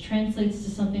 which translates to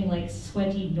something like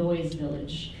sweaty noise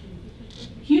village.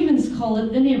 Humans call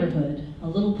it the neighborhood, a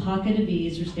little pocket of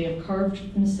ease which they have carved for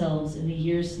themselves in the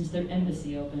years since their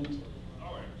embassy opened.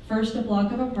 First a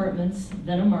block of apartments,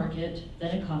 then a market,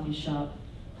 then a coffee shop,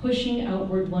 pushing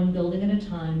outward one building at a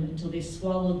time until they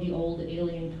swallowed the old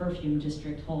alien perfume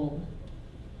district whole.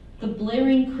 The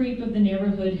blaring creep of the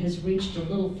neighborhood has reached a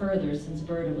little further since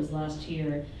Berta was last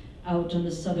here, out on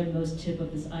the southernmost tip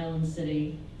of this island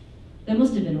city. That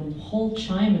must have been a whole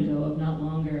chime ago, if not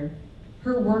longer.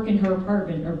 Her work and her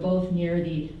apartment are both near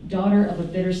the daughter of a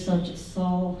bitter salt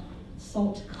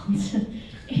consulate.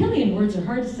 Alien words are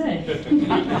hard to say.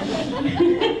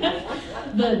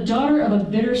 The daughter of a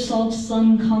bitter salt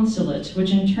sun consulate,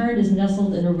 which in turn is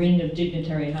nestled in a ring of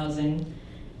dignitary housing.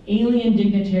 Alien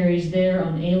dignitaries there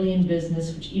on alien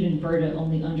business, which even Berta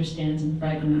only understands in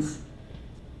fragments.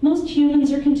 Most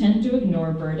humans are content to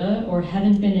ignore Berta, or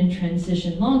haven't been in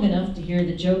transition long enough to hear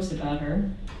the jokes about her.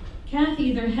 Kath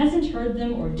either hasn't heard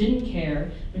them or didn't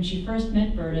care when she first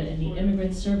met Berta in the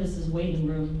Immigrant Services waiting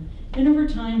room, and over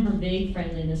time her vague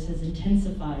friendliness has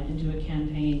intensified into a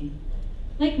campaign.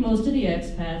 Like most of the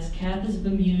expats, Kath is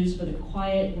bemused by the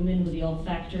quiet women with the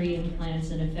olfactory implants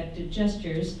and affected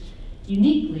gestures.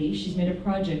 Uniquely, she's made a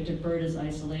project of Berta's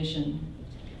isolation.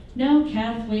 Now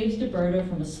Kath waves to Berta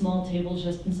from a small table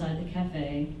just inside the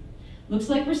cafe. "Looks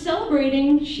like we're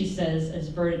celebrating," she says as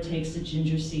Berta takes a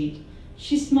ginger seat.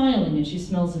 She's smiling and she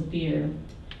smells of beer.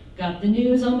 "Got the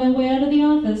news on my way out of the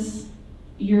office."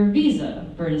 "Your visa,"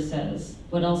 Berta says.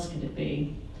 What else could it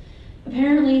be?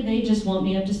 "Apparently they just want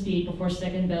me up to speed before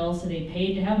second bell, so they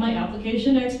paid to have my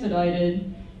application expedited."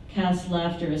 Kath's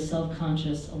laughter is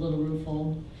self-conscious, a little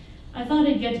rueful. "I thought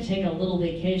I'd get to take a little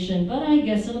vacation, but I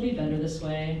guess it'll be better this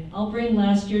way. I'll bring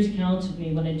last year's accounts with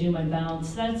me when I do my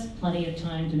bounce. That's plenty of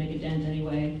time to make a dent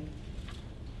anyway."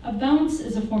 A bounce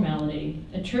is a formality,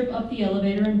 a trip up the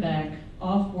elevator and back,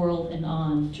 off-world and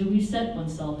on, to reset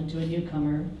oneself into a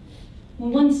newcomer.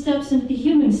 When one steps into the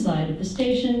human side of the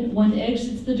station, one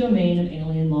exits the domain of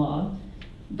alien law.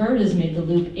 Berta's made the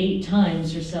loop 8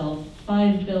 times herself,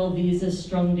 5 bell visas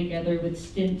strung together with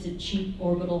stints at cheap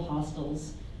orbital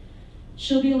hostels.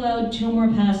 She'll be allowed 2 more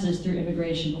passes through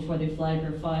immigration before they flag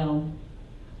her file.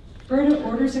 Berta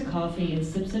orders a coffee and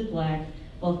sips it black,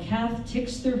 while Kath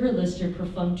ticks through her list of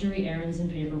perfunctory errands and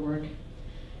paperwork.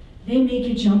 "They make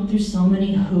you jump through so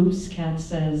many hoops," Kath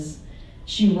says.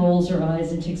 She rolls her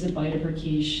eyes and takes a bite of her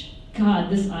quiche. "God,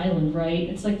 this island, right?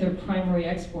 It's like their primary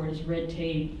export is red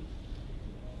tape."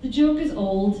 The joke is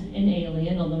old and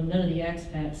alien, although none of the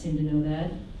expats seem to know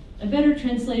that. A better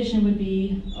translation would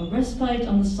be, "A respite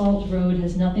on the salt road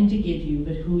has nothing to give you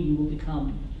but who you will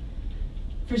become."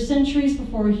 For centuries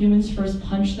before humans first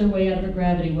punched their way out of a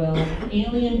gravity well,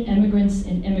 alien emigrants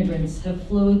and immigrants have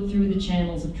flowed through the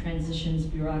channels of transitions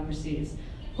bureaucracies,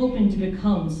 hoping to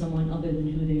become someone other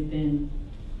than who they've been.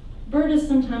 Berta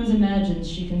sometimes imagines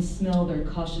she can smell their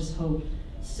cautious hope,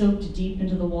 soaked deep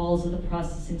into the walls of the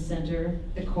processing center,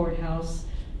 the courthouse,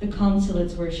 the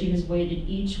consulates where she has waited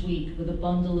each week with a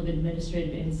bundle of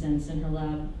administrative incense in her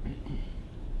lap.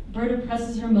 Berta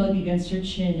presses her mug against her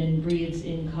chin and breathes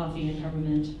in coffee and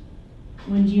peppermint.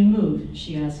 "When do you move?"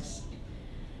 she asks.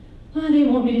 "They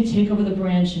want me to take over the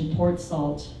branch in Port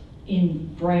Salt," in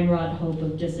brine rot hope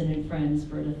of dissonant friends,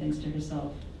 Berta thinks to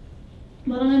herself.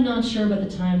 "But I'm not sure about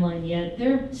the timeline yet.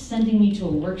 They're sending me to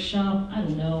a workshop, I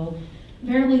don't know.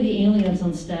 Apparently the aliens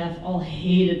on staff all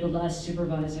hated the last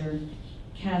supervisor."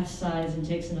 Kath sighs and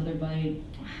takes another bite.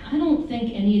 I don't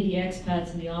think any of the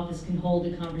expats in the office can hold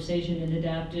a conversation and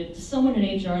adapt it. Someone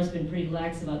in HR has been pretty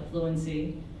lax about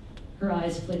fluency. Her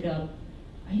eyes flick up.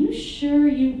 Are you sure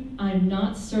I'm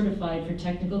not certified for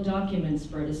technical documents,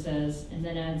 Berta says, and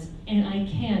then adds, and I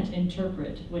can't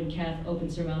interpret when Kath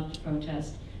opens her mouth to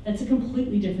protest. That's a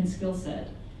completely different skill set.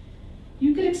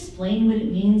 You could explain what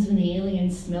it means when the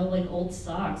aliens smell like old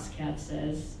socks, Kath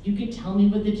says. You could tell me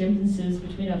what the difference is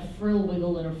between a frill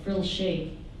wiggle and a frill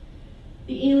shake.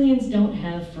 The aliens don't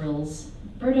have frills.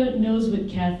 Berta knows what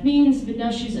Kath means, but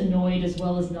now she's annoyed as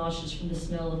well as nauseous from the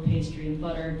smell of pastry and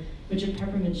butter, which a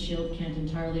peppermint shield can't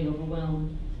entirely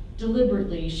overwhelm.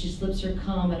 Deliberately, she slips her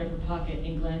comm out of her pocket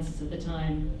and glances at the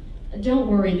time. Don't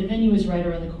worry, the venue is right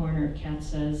around the corner, Kath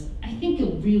says. I think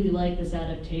you'll really like this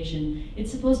adaptation. It's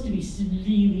supposed to be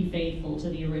really faithful to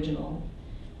the original.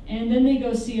 And then they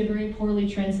go see a very poorly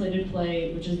translated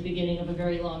play, which is the beginning of a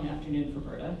very long afternoon for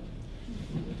Berta.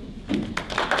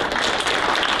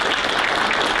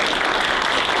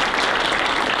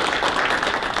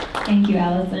 Thank you,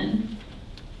 Allison.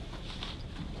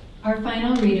 Our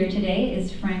final reader today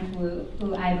is Frank Wu,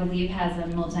 who I believe has a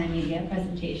multimedia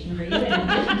presentation for you in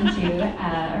addition to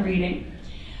a reading.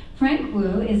 Frank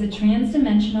Wu is a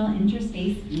trans-dimensional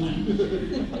interspace being,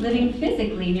 living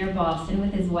physically near Boston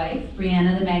with his wife,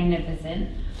 Brianna the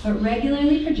Magnificent, but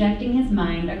regularly projecting his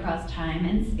mind across time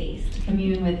and space to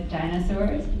commune with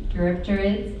dinosaurs,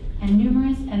 Eurypterids, and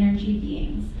numerous energy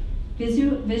beings.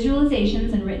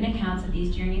 Visualizations and written accounts of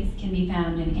these journeys can be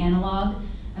found in Analog,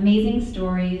 Amazing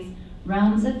Stories,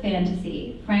 Realms of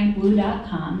Fantasy,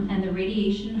 frankwu.com, and the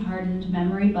radiation-hardened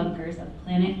memory bunkers of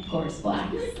Planet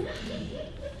Gorsblacks.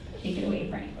 Take it away,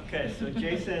 Frank. Okay, so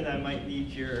Jason, I might need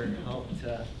your help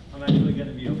to, I'm actually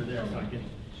gonna be over there so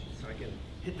I can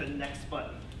hit the next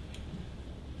button.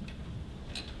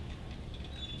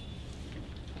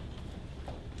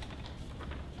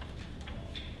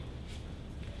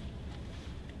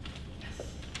 Yes.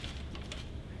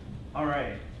 All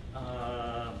right.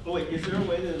 Oh wait, is there a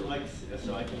way to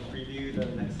so I can preview the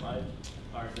next slide?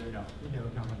 Or is there no? No,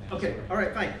 not on that. Okay, all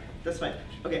right, fine, that's fine.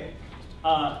 Okay,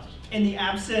 in the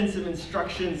absence of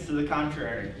instructions to the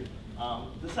contrary,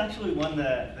 this actually won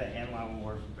the Anlon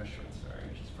Award for Best Short Story,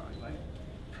 which is probably my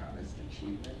proudest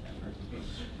achievement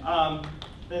ever.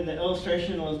 Then the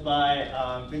illustration was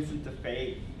by Vincent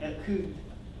DeFate, who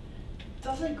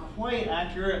doesn't quite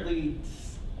accurately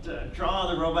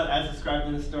draw the robot as described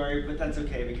in the story, but that's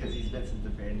okay because he's Vincent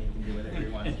DeFate and he can do whatever he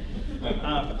wants.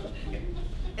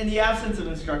 In the absence of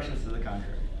instructions to the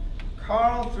contrary,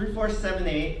 Carl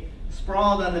 3478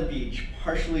 sprawled on the beach,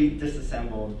 partially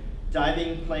disassembled.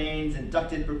 Diving planes and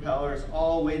ducted propellers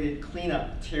all waited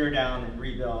cleanup, tear down, and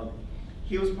rebuild.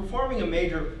 He was performing a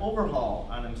major overhaul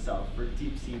on himself for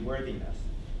deep-sea worthiness.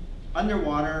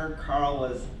 Underwater, Carl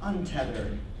was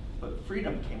untethered, but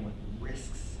freedom came with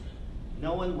risks.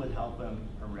 No one would help him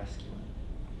or rescue him.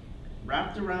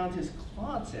 Wrapped around his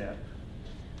claw tip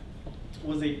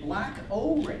was a black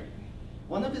O-ring,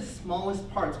 one of his smallest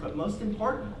parts, but most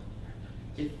important.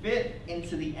 It fit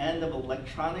into the end of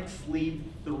electronic sleeve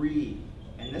 3,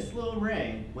 and this little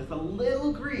ring, with a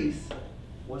little grease,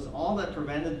 was all that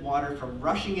prevented water from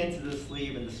rushing into the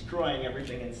sleeve and destroying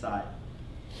everything inside.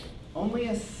 Only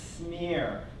a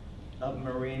smear of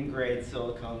marine-grade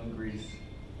silicone grease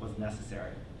was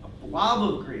necessary. A blob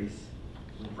of grease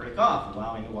would break off,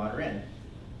 allowing the water in.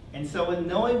 And so, in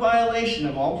knowing violation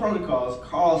of all protocols,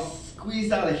 Carl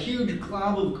squeezed out a huge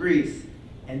glob of grease,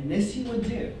 and this he would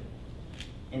do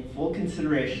in full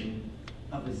consideration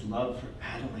of his love for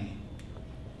Adeline.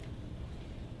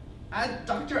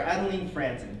 Dr. Adeline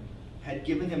Franzen had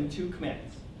given him 2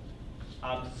 commands.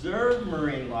 Observe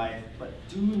marine life, but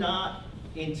do not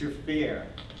interfere.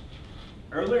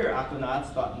 Earlier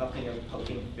aquanauts thought nothing of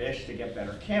poking fish to get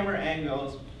better camera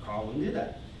angles. Carl wouldn't do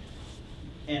that.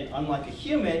 And unlike a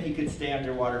human, he could stay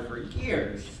underwater for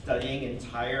years, studying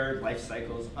entire life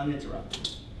cycles uninterrupted.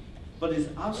 But his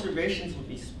observations would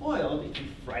be spoiled if he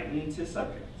frightened his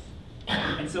subjects.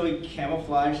 And so he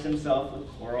camouflaged himself with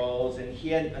corals, and he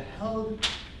had beheld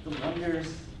the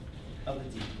wonders of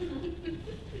the deep.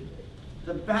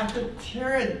 The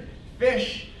Bacterid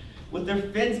fish, with their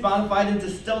fins modified into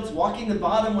stilts, walking the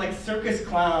bottom like circus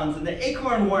clowns, and the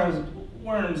acorn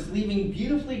worms leaving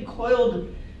beautifully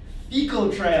coiled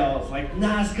fecal trails like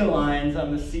Nazca lines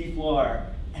on the seafloor,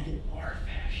 and an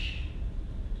oarfish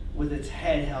with its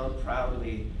head held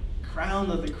proudly, crowned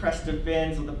with a crest of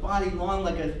fins, with a body long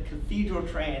like a cathedral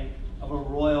train of a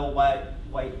royal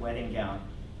white wedding gown.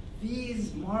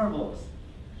 These marvels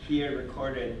he had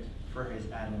recorded for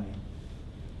his Adeline.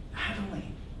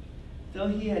 Adeline, though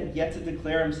he had yet to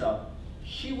declare himself,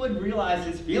 she would realize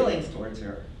his feelings towards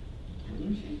her,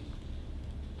 wouldn't she?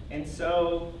 And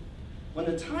so, when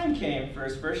the time came for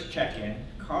his first check-in,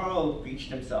 Carl beached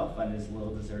himself on his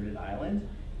little deserted island,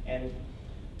 and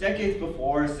decades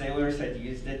before, sailors had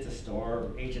used it to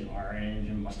store Agent Orange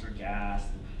and mustard gas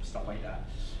and stuff like that.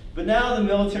 But now the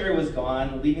military was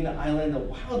gone, leaving the island a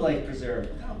wildlife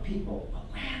preserve without people, a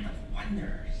land of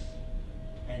wonders.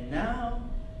 And now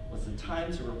was the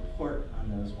time to report on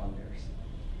those wonders.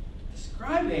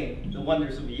 Describing the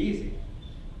wonders would be easy,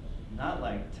 not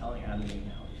like telling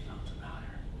Adeline how he felt about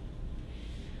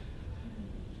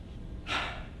her.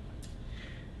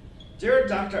 Dear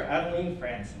Dr. Adeline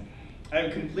Franson, I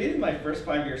have completed my first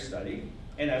 5-year study,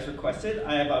 and as requested,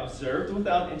 I have observed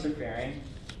without interfering.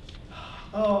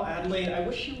 Oh, Adeline, I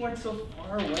wish you weren't so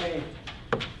far away.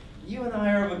 You and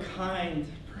I are of a kind.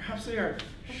 Perhaps we are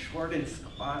short and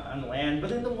squat on land,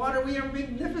 but in the water we are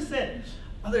magnificent.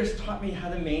 Others taught me how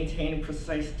to maintain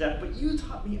precise depth, but you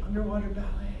taught me underwater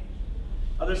ballet.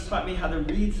 Others taught me how to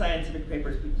read scientific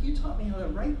papers, but you taught me how to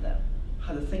write them,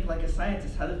 how to think like a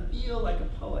scientist, how to feel like a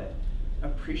poet,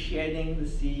 appreciating the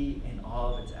sea in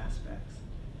all of its aspects.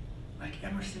 Like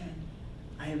Emerson,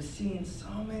 I have seen so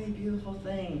many beautiful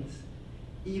things,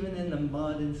 even in the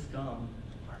mud and scum,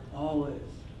 where always,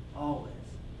 always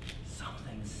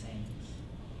something sings,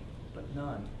 but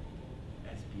none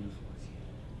as beautiful as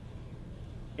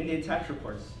you. In the attached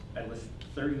reports, I list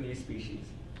 30 new species,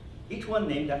 each one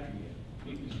named after you.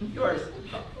 Yours.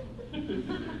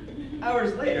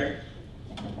 Hours later,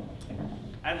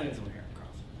 Adeline's over here,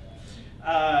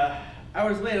 Carl's.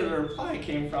 Hours later, the reply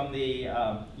came from the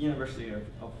University of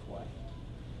Hawaii.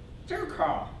 Dear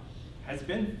Carl, has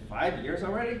been 5 years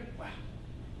already? Wow,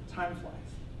 time flies.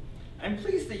 I'm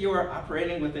pleased that you are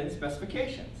operating within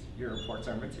specifications. Your reports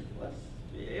are meticulous.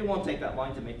 It won't take that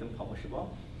long to make them publishable.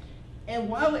 And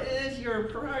while it is your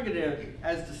prerogative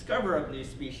as discoverer of new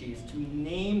species to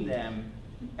name them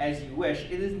as you wish,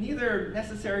 it is neither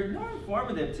necessary nor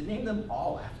informative to name them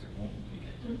all after me.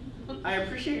 I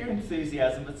appreciate your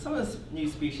enthusiasm, but some of the new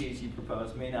species you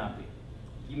propose may not be.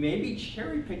 You may be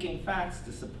cherry-picking facts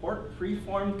to support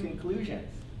preformed conclusions.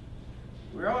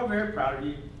 We're all very proud of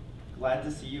you, glad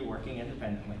to see you working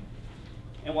independently.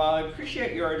 And while I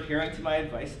appreciate your adhering to my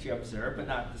advice to observe but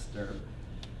not disturb,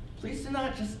 please do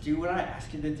not just do what I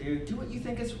ask you to do. Do what you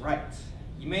think is right.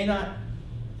 You may not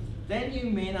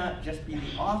just be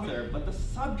the author, but the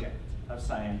subject of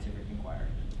scientific inquiry.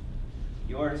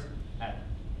 Yours, Adam.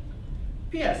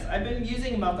 P.S. I've been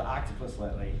musing about the octopus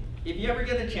lately. If you ever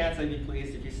get a chance, I'd be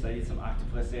pleased if you studied some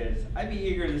octopuses. I'd be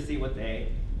eager to see what they,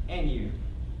 and you,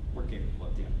 were capable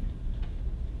of doing.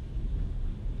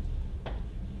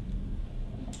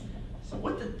 So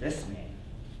what did this mean?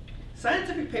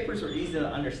 Scientific papers were easy to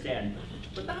understand,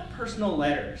 but not personal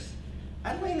letters.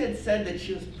 Adeline had said that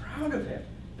she was proud of him,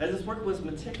 that his work was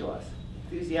meticulous,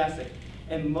 enthusiastic,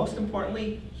 and most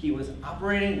importantly, he was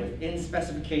operating within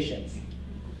specifications.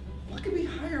 What could be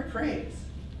higher praise?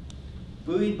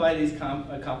 Buoyed by these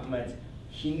compliments,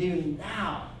 he knew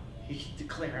now he should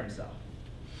declare himself.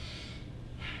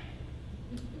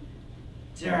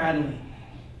 Dear Adeline,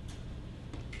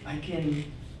 I can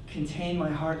contain my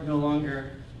heart no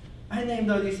longer. I named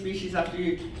all these species after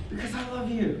you because I love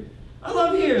you. I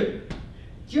love you.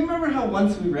 Do you remember how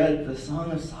once we read the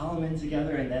Song of Solomon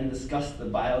together and then discussed the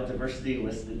biodiversity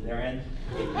listed therein?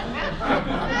 You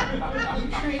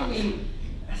trained me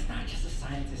as not just a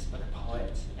scientist, but a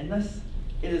poet. And thus,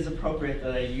 it is appropriate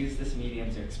that I use this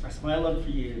medium to express my love for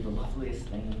you, the loveliest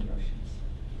thing in the oceans.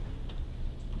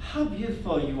 How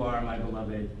beautiful you are, my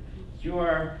beloved. You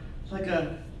are like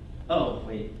a,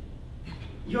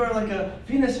 you are like a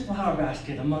Venus flower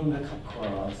basket among the cup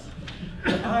corals.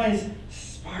 Your eyes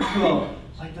sparkle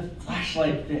like the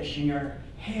flashlight fish, and your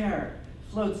hair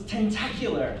floats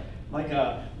tentacular like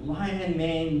a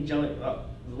lion-maned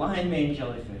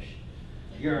jellyfish.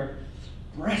 Your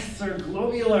breasts are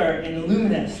globular and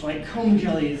luminous like comb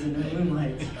jellies in the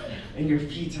moonlight, and your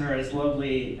feet are as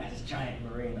lovely as giant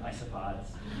marine isopods.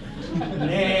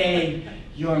 Nay,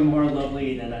 you are more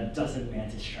lovely than a dozen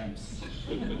mantis shrimps.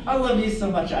 I love you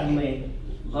so much, Adeline.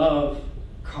 Love,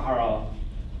 Carl,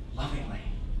 lovingly.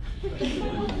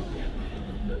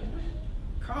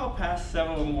 Carl passed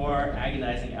several more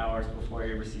agonizing hours before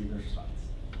he received a response.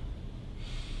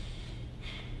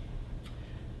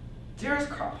 Dearest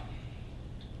Carl,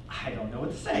 I don't know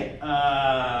what to say.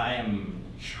 I am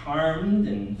charmed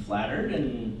and flattered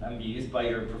and amused by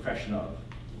your profession of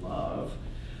love.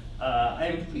 I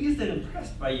am pleased and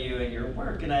impressed by you and your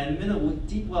work, and I admit a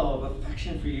deep well of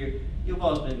affection for you. You've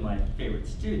always been my favorite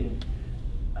student.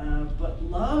 But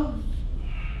love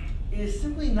is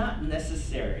simply not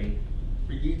necessary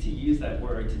for you to use that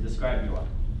word to describe your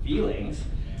feelings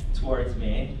towards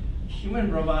me.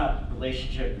 Human-robot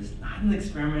relationship is not an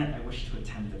experiment I wish to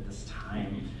attempt at this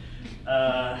time.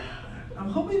 I'm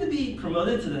hoping to be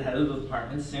promoted to the head of the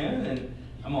department soon, and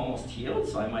I'm almost healed,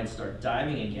 so I might start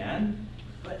diving again.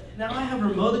 But now I have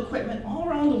remote equipment all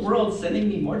around the world sending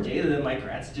me more data than my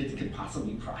grad students could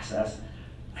possibly process.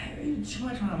 I have too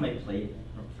much on my plate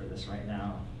for this right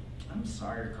now. I'm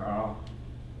sorry, Carl.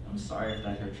 I'm sorry if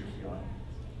that hurt your feelings.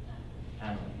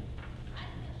 Adeline.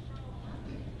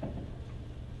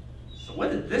 So what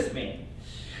did this mean?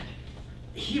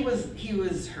 He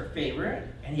was her favorite,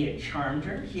 and he had charmed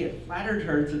her. He had flattered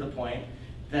her to the point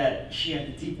that she had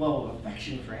a deep level of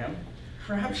affection for him.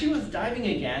 Perhaps she was diving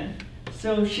again,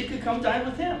 so she could come dive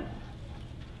with him.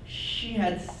 She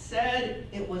had said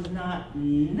it was not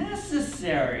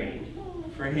necessary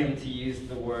for him to use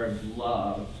the word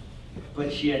love,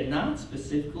 but she had not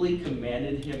specifically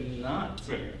commanded him not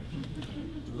to.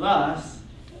 Thus,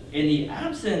 in the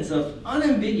absence of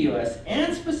unambiguous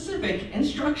and specific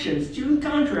instructions to the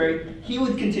contrary, he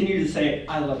would continue to say,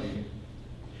 I love you.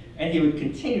 And he would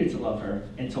continue to love her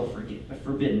until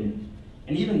forbidden.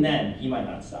 And even then, he might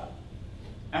not stop.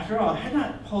 After all, had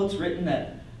not poets written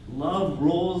that love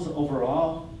rules over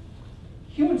all?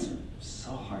 Humans are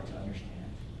so hard to understand.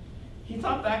 He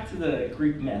thought back to the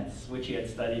Greek myths, which he had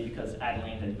studied because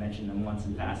Adeline had mentioned them once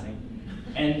in passing.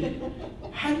 And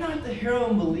had not the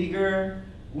hero Meleager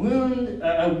wooed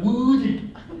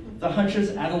the huntress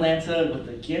Atalanta with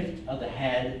the gift of the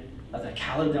head of the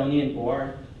Caledonian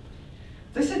boar?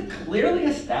 This had clearly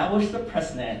established the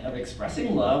precedent of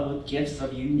expressing love with gifts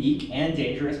of unique and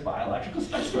dangerous biological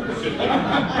specimens.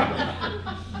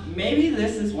 Maybe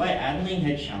this is why Adeline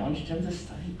had challenged him to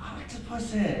study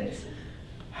octopuses.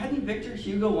 Hadn't Victor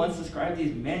Hugo once described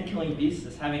these man-killing beasts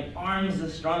as having arms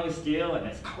as strong as steel and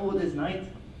as cold as night?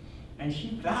 And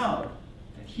he vowed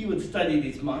that he would study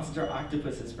these monster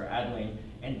octopuses for Adeline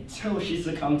until she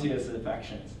succumbed to his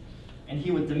affections. And he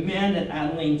would demand that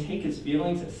Adeline take his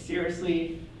feelings as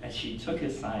seriously as she took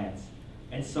his science.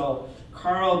 And so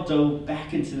Carl dove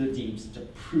back into the deeps to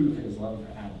prove his love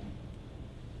for Adeline.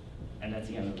 And that's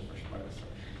the end of the first part of the story.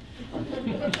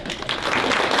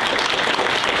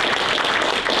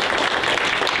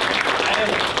 I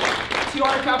have 2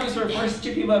 hard copies for first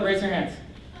 2 people that raise their hands.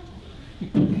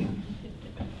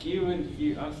 You and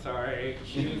you, I'm sorry.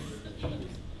 Choose.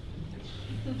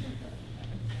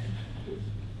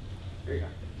 Here you go.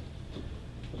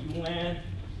 You win.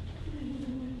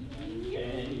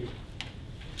 And you.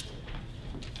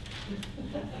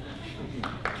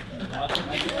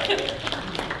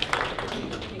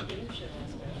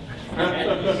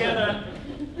 And you get a.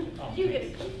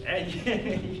 And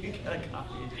you get a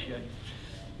copy.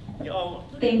 Yo.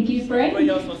 Thank you, Fred. Everybody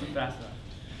else wasn't fast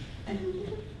enough.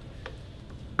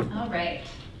 All right.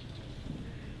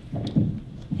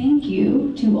 Thank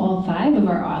you to all 5 of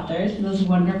our authors for those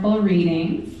wonderful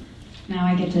readings. Now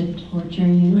I get to torture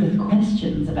you with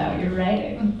questions about your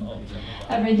writing.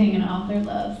 Everything an author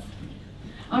loves.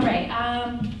 All right,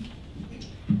 I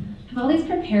have all these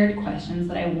prepared questions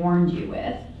that I warned you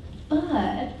with,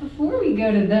 but before we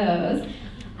go to those,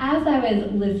 as I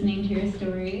was listening to your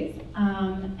stories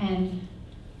and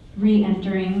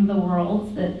re-entering the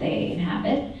worlds that they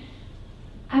inhabit,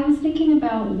 I was thinking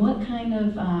about what kind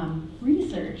of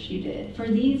research you did for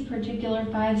these particular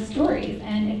 5 stories,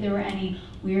 and if there were any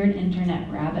weird internet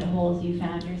rabbit holes you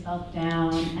found yourself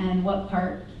down, and what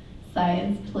part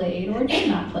science played or did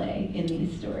not play in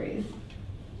these stories.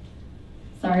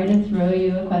 Sorry to throw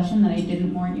you a question that I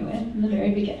didn't warn you with in the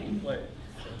very beginning. Wait,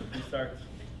 who starts?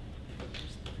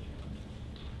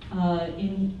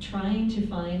 In trying to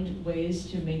find ways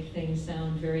to make things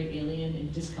sound very alien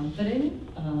and discomforting,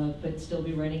 but still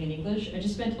be writing in English, I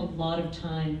just spent a lot of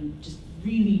time just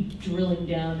really drilling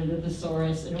down into the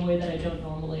thesaurus in a way that I don't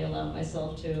normally allow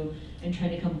myself to, and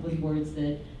trying to come up with words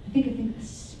that, I think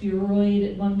spheroid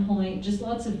at one point, just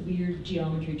lots of weird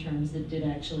geometry terms that did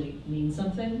actually mean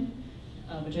something,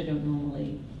 which I don't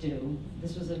normally do.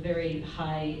 This was a very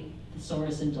high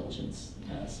thesaurus indulgence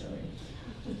story.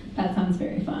 That sounds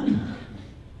very fun.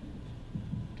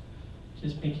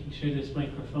 Just making sure this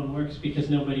microphone works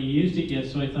because nobody used it yet,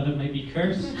 so I thought it might be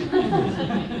cursed.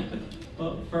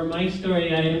 Well, for my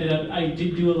story, I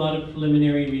did do a lot of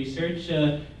preliminary research.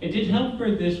 It did help for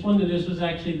this one that this was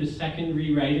actually the second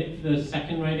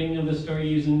writing of the story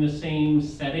using the same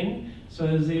setting. So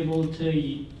I was able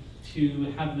to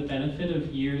have the benefit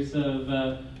of years of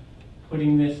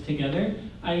putting this together.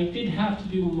 I did have to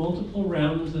do multiple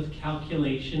rounds of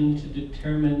calculation to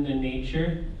determine the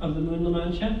nature of the moon La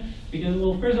Mancha, because,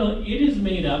 well, first of all, it is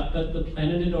made up, but the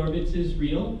planet it orbits is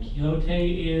real.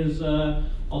 Quixote is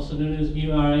also known as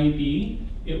Mu Rib.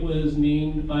 It was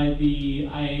named by the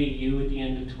IAU at the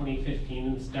end of 2015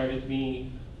 and started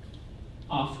me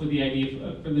off with the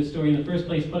idea for this story in the first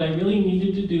place, but I really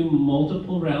needed to do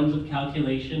multiple rounds of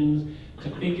calculations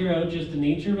to figure out just the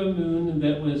nature of a moon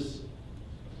that was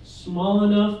small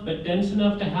enough but dense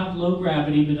enough to have low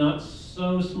gravity, but not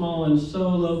so small and so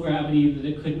low gravity that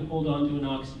it couldn't hold on to an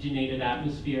oxygenated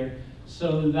atmosphere.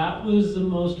 So that was the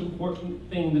most important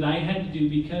thing that I had to do,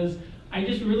 because I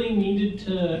just really needed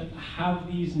to have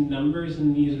these numbers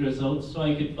and these results so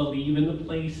I could believe in the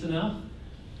place enough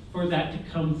for that to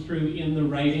come through in the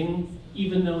writing,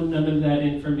 even though none of that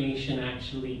information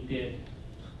actually did.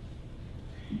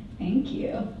 Thank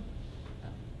you.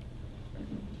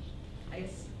 I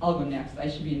guess I'll go next. I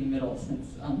should be in the middle,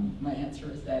 since my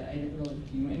answer is that I didn't really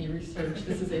do any research.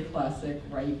 This is a classic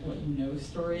write what you know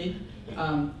story.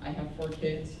 I have 4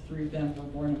 kids. 3 of them were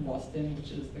born in Boston,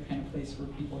 which is the kind of place where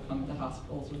people come to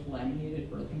hospitals with laminated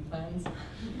birthing plans.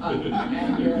 And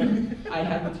I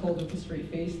have been told with a straight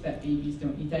face that babies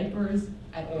don't need diapers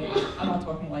at all. I'm not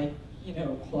talking like, you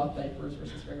know, cloth diapers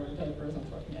versus regular diapers. I'm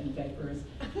talking any diapers.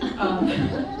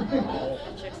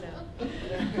 Checks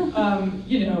out.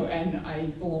 You know, and I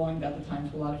belonged at the time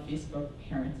to a lot of Facebook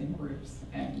parenting groups,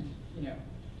 and, you know,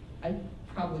 I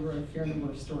probably wrote a fair number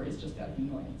of stories just out of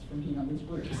annoyance from being on these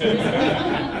groups.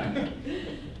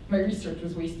 My research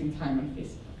was wasting time on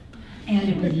Facebook. And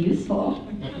it was useful.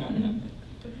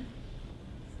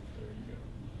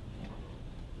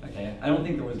 Okay, I don't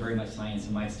think there was very much science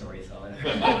in my story, so.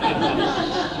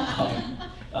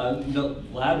 The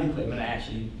lab equipment I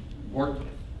actually worked with,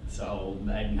 so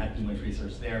I didn't have to do much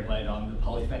research there, but on the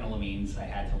polyphenolamines, I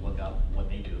had to look up what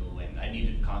they do, and I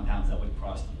needed compounds that would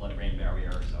cross the blood-brain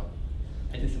barrier, so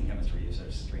I did some chemistry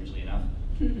research, strangely enough.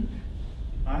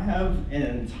 I have an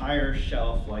entire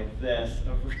shelf like this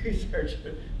of research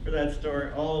for that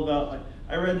story, all about, like,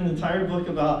 I read an entire book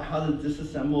about how to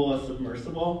disassemble a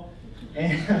submersible,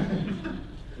 and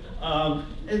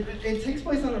it takes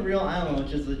place on a real island,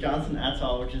 which is the Johnson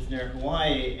Atoll, which is near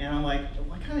Hawaii, and I'm like,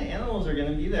 what kind of animals are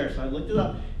gonna be there? So I looked it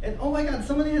up, and oh my God,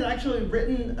 somebody had actually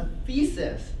written a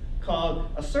thesis called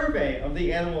A Survey of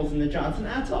the Animals in the Johnson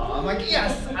Atoll. I'm like,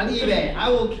 yes, on eBay, I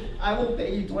will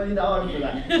pay you $20 for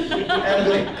that. And I was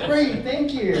like, great,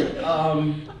 thank you.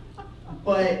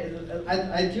 But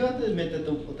I do have to admit that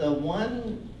the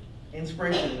one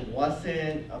inspiration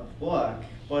wasn't a book,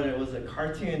 but it was a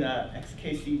cartoon,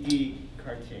 XKCD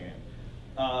cartoon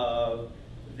of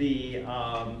the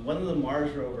one of the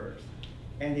Mars rovers,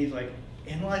 and he's like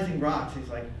analyzing rocks. He's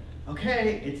like,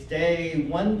 okay, it's day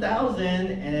 1,000,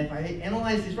 and if I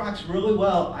analyze these rocks really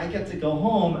well, I get to go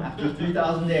home after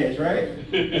 3,000 days, right?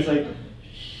 It's like,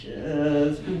 shit,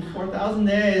 it's been 4,000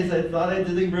 days. I thought I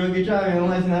did a really good job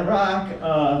analyzing that rock.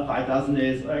 5,000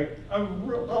 days, like,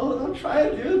 I'll try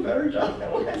to do a better job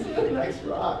analyzing the next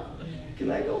rock.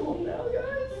 Can I go home now,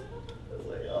 guys? I was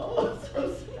like, oh, it's so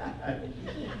sad.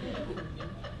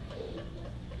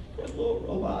 Poor little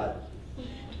robot.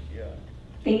 Yeah.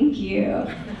 Thank you.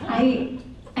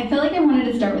 I feel like I wanted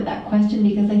to start with that question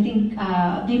because I think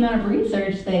the amount of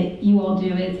research that you all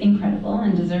do is incredible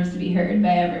and deserves to be heard by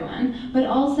everyone, but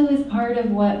also is part of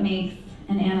what makes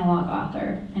an analog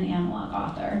author an analog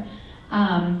author.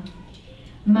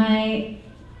 My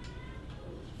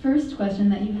first question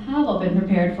that you have all been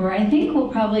prepared for, I think we'll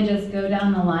probably just go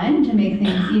down the line to make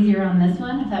things easier on this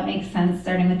one, if that makes sense,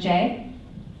 starting with Jay.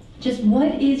 Just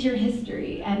what is your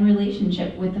history and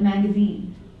relationship with the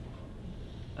magazine?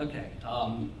 Okay,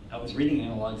 I was reading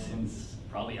analog since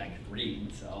probably I could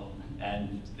read, so,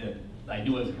 and I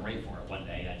knew I was going to write for it one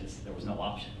day, there was no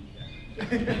option.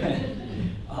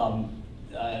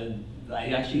 I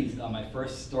actually, my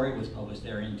first story was published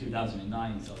there in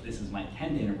 2009, so this is my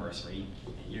 10th anniversary,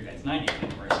 and your guys' 90th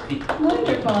anniversary.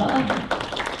 Wonderful.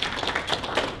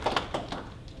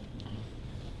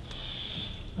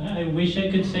 I wish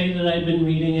I could say that I'd been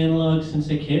reading analog since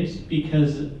a kid,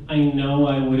 because I know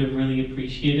I would have really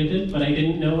appreciated it, but I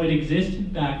didn't know it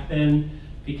existed back then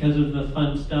because of the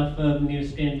fun stuff of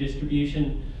newsstand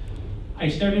distribution. I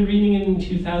started reading it in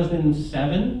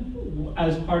 2007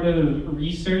 as part of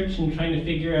research and trying to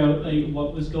figure out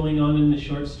what was going on in the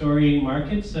short story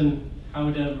markets and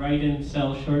how to write and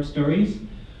sell short stories.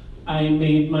 I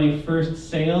made my first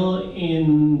sale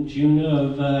in June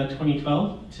of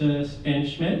 2012 to Stan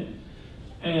Schmidt,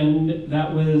 And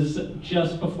that was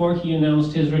just before he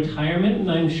announced his retirement,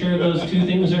 and I'm sure those two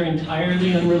things are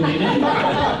entirely unrelated.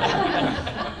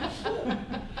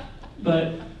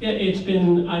 But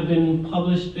I've been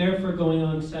published there for going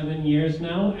on 7 years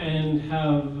now, and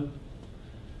have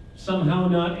somehow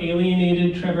not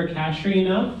alienated Trevor Cashry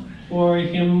enough for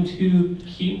him to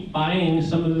keep buying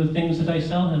some of the things that I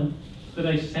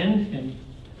send him.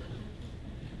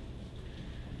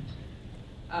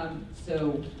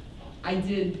 So I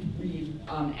did read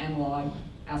Analog,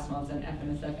 Asimov's, and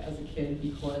FNSF as a kid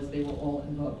because they were all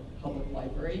in the public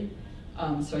library.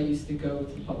 So I used to go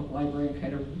to the public library and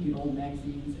kind of read old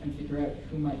magazines and figure out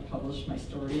who might publish my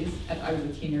stories. I was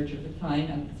a teenager at the time,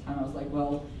 and at the time I was like,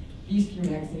 well, these few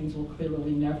magazines will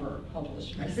clearly never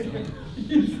publish my stories.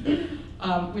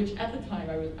 Which at the time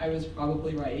I was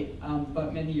probably right,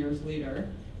 but many years later,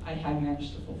 I had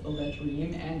managed to fulfill that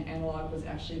dream, and Analog was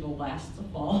actually the last to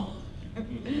fall.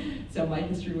 So my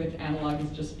history with Analog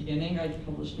is just beginning. I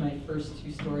published my first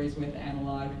 2 stories with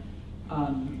Analog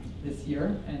this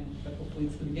year, but hopefully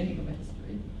it's the beginning of my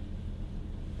history.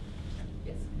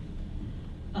 Yes.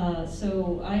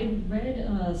 So I read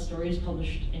stories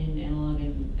published in Analog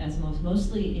and Asimov's,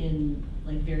 mostly in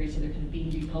like various other kind of being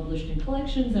republished in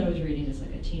collections that I was reading as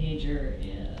like a teenager,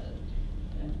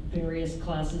 various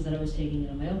classes that I was taking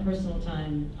in my own personal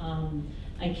time.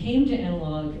 I came to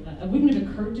Analog, it wouldn't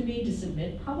have occurred to me to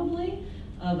submit probably,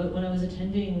 but when I was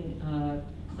attending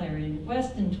Clarion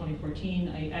West in 2014,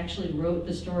 I actually wrote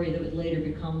the story that would later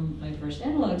become my first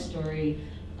Analog story,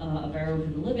 A Barrow for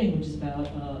the Living, which is about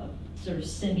a sort of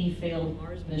semi-failed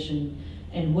Mars mission.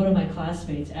 And one of my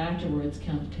classmates afterwards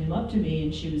came up to me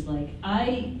and she was like,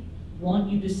 I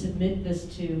want you to submit this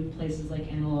to places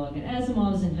like Analog and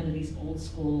Asimov's and kind of these old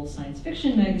school science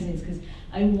fiction magazines, because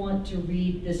I want to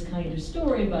read this kind of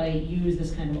story by you as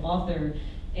this kind of author.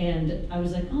 And I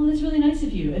was like, oh, that's really nice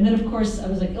of you. And then of course I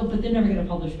was like, oh, but they're never gonna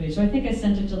publish me. So I think I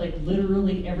sent it to like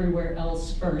literally everywhere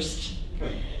else first.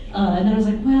 And then I was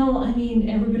like, well, I mean,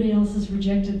 everybody else has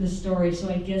rejected this story, so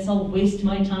I guess I'll waste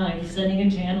my time sending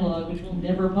it to Analog, which will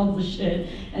never publish it.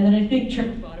 And then I think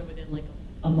Trevor bought it within like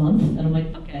a month, and I'm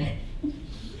like, okay.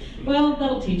 Well,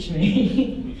 that'll teach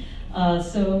me.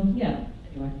 So yeah,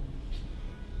 anyway.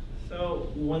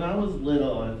 So when I was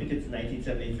little, I think it's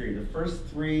 1973, the first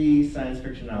 3 science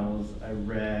fiction novels I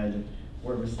read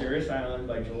were Mysterious Island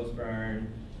by Jules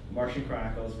Verne, Martian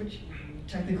Chronicles, which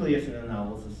technically isn't a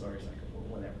novel, it's a story cycle, but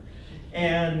whatever,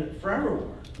 and Forever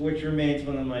War, which remains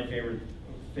one of my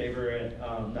favorite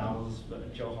novels,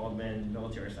 Joe Haldeman,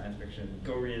 military science fiction.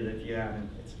 Go read it if you haven't,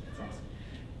 it's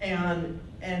awesome.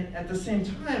 And at the same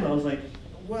time, I was like,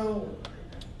 well,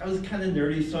 I was kind of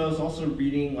nerdy, so I was also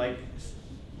reading like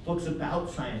books about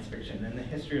science fiction and the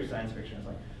history of science fiction. I was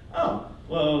like, oh,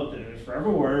 well, Forever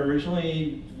War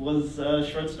originally was a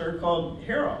short story called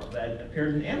Hero that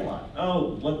appeared in Analog.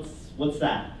 Oh, what's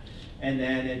that? And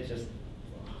then it just,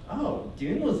 oh,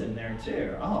 Dune was in there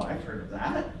too. Oh, I've heard of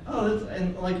that. Oh,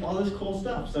 and like all this cool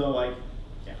stuff. So like,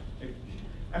 yeah,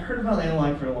 I've heard about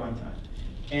Analog for a long time.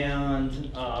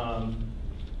 And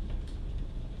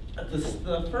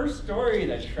the first story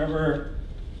that Trevor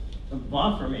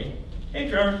bought for me, hey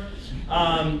Trevor,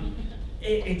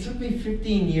 it took me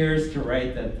 15 years to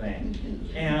write that thing.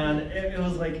 And it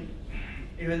was like,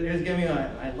 it was giving me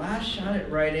my last shot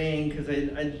at writing, because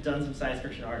I'd done some science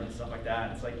fiction art and stuff like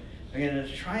that. It's like, I'm gonna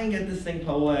try and get this thing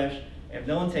published. If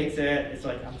no one takes it, it's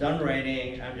like, I'm done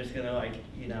writing. I'm just gonna like,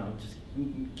 just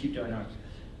keep doing art.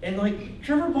 And like,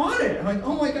 Trevor bought it. I'm like,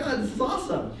 oh my God, this is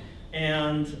awesome.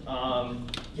 And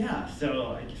yeah,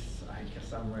 so I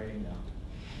guess I'm writing now.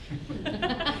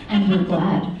 And we're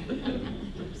glad.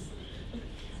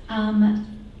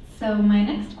 So my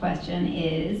next question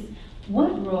is,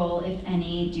 what role, if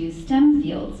any, do STEM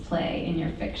fields play in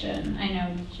your fiction? I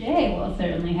know Jay will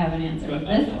certainly have an answer for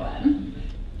this one.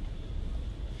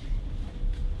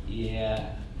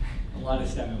 Yeah, a lot of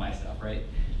STEM in my stuff, right?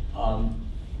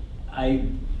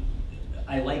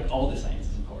 I like all the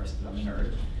sciences, of course, because I'm a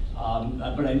nerd.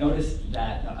 But I noticed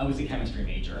that I was a chemistry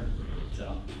major,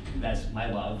 so that's my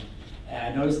love.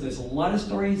 And I noticed there's a lot of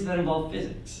stories that involve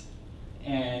physics.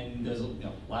 And there's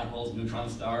black holes, neutron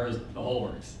stars, the whole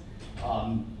works.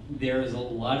 There's a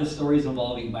lot of stories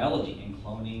involving biology and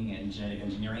cloning and genetic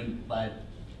engineering, but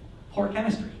poor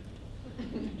chemistry.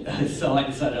 So I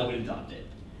decided I would adopt it.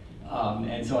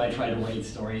 And so I try to write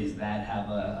stories that have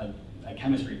a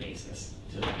chemistry basis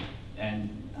to them.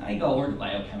 And I go over to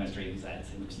biochemistry because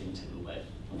that's interesting too, but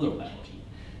a little biology.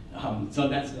 So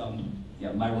that's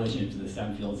my relationship to the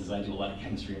STEM fields is I do a lot of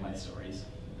chemistry in my stories.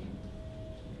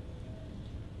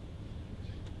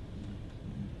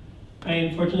 I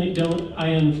unfortunately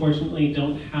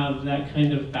don't have that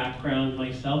kind of background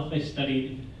myself. I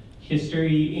studied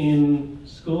history in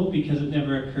school because it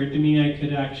never occurred to me I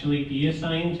could actually be a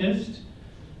scientist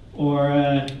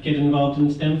or get involved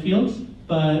in STEM fields.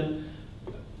 But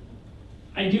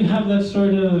I do have that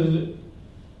sort of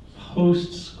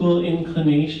post-school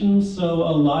inclination, so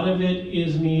a lot of it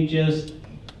is me just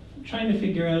trying to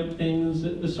figure out things,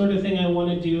 the sort of thing I want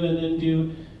to do, and then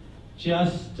do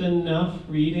just enough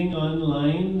reading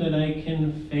online that I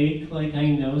can fake like I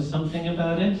know something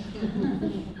about it.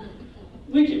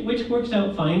 Which works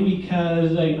out fine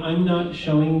because I'm not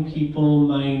showing people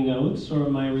my notes or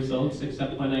my results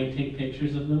except when I take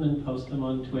pictures of them and post them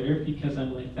on Twitter because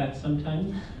I'm like that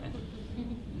sometimes.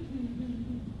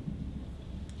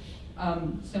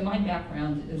 So my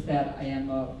background is that I am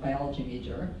a biology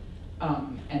major,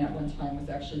 and at one time was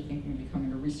actually thinking of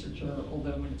becoming a researcher,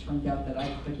 although when it turned out that I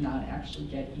could not actually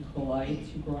get E.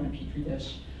 coli to grow in a petri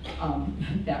dish,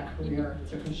 that career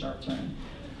took a sharp turn.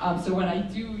 So when I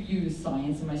do use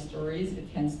science in my stories,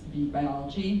 it tends to be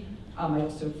biology. I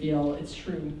also feel it's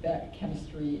true that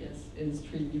chemistry is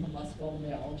treated even less well than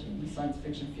biology in the science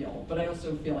fiction field, but I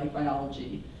also feel like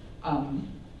biology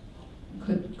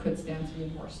could stand to be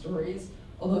in more stories.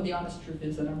 Although the honest truth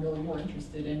is that I'm really more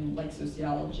interested in like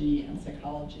sociology and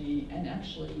psychology and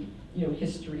actually,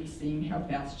 history, seeing how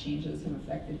fast changes have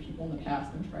affected people in the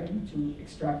past and trying to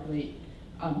extrapolate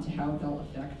to how they'll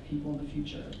affect people in the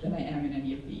future than I am in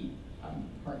any of the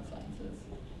hard sciences.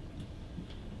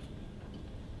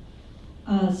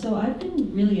 So I've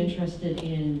been really interested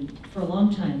for a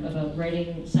long time, about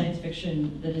writing science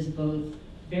fiction that is both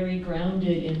very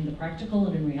grounded in the practical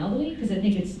and in reality, because I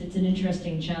think it's an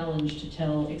interesting challenge to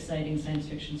tell exciting science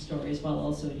fiction stories while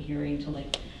also adhering to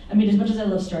as much as I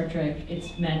love Star Trek,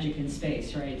 it's magic in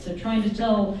space, right? So trying to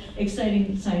tell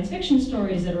exciting science fiction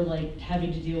stories that are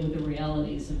having to deal with the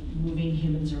realities of moving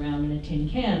humans around in a tin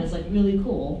can is really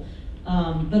cool.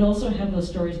 But also have those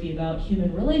stories be about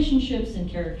human relationships and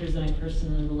characters that I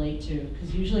personally relate to,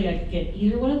 because usually I could get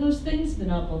either one of those things, but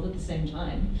not both at the same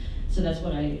time. So that's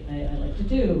what I like to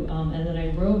do. And then I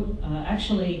wrote,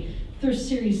 actually, there's a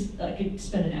series, I could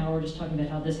spend an hour just talking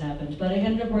about how this happened, but I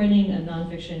ended up writing a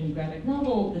nonfiction graphic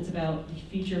novel that's about the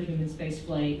future of human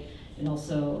spaceflight, and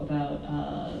also about,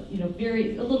 a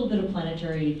little bit of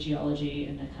planetary geology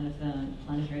and that kind of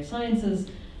planetary sciences.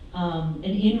 And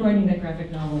in writing that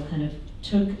graphic novel, kind of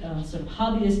took sort of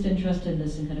hobbyist interest in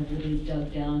this and kind of really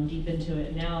dug down deep into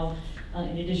it. Now,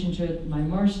 in addition to my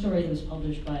Mars story that was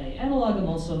published by Analog, I'm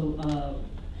also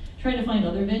trying to find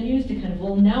other venues to kind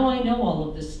of, now I know all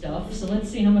of this stuff, so let's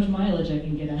see how much mileage I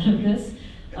can get out of this.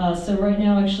 So right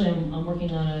now, actually, I'm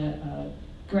working on a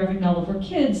graphic novel for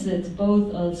kids that's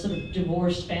both a sort of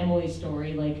divorced family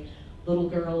story, like little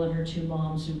girl and her two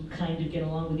moms who kind of get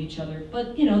along with each other,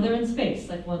 but they're in space.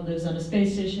 Like one lives on a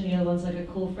space station, the other one's like a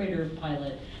cool freighter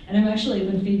pilot. And I'm actually,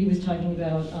 when Phoebe was talking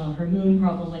about her moon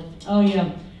problem, oh yeah,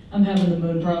 I'm having the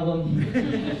moon problem.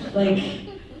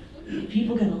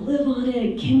 People gonna live on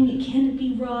it? Can it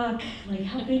be rock?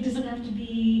 How big does it have to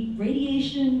be?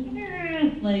 Radiation?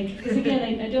 Because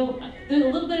again, there's a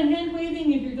little bit of hand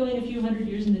waving if you're going a few hundred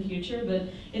years in the future, but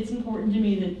it's important to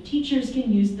me that teachers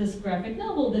can use this graphic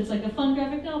novel that's like a fun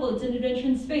graphic novel, it's an adventure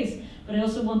in space, but I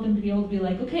also want them to be able to be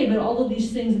okay, but all of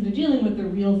these things that they're dealing with are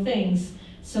real things,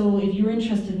 so if you're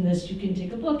interested in this, you can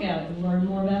take a book out and learn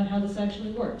more about how this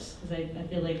actually works, because I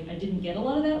feel like I didn't get a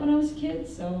lot of that when I was a kid,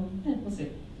 so we'll see.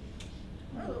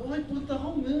 With the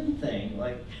whole moon thing,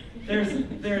 there's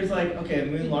okay, a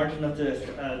moon large enough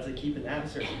to keep an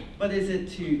atmosphere, but is it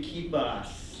to keep a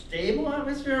stable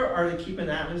atmosphere, or to keep an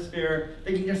atmosphere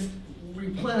that can just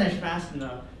replenish faster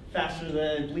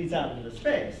than it bleeds out into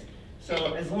space?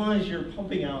 So as long as you're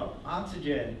pumping out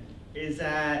oxygen, is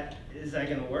that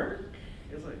gonna work?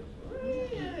 It's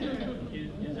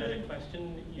Is that a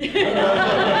question? It's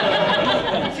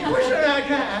a question I'm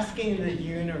kind of asking the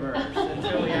universe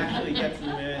until we actually get to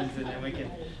the moons, and then we can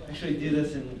actually do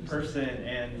this in person.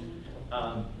 And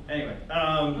anyway,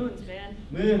 moons, man.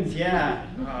 Moons, yeah.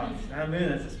 It's not a moon;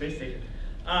 that's a space station.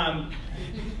 So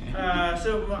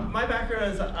my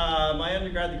background is my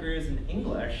undergrad degree is in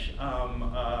English,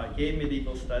 gay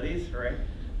medieval studies, right?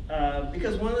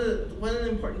 Because one of the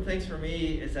important things for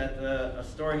me is that a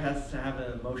story has to have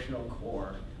an emotional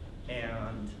core,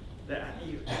 and that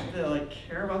you have to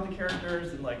care about the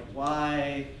characters and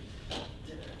why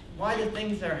the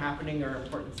things that are happening are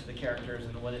important to the characters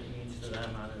and what it means to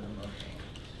them on an emotional.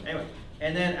 Anyway,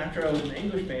 and then after I was an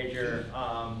English major,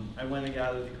 I went and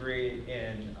got a degree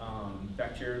in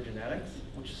bacterial genetics,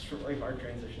 which is a really hard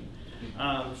transition.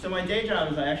 So my day job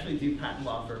is I actually do patent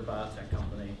law for a biotech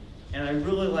company. and I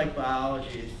really like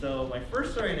biology. So my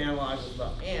first story in analog was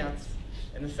about ants,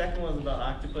 and the second one was about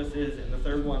octopuses, and the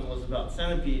third one was about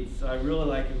centipedes. So I really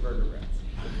like invertebrates.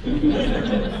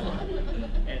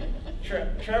 And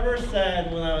Trevor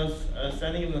said when I was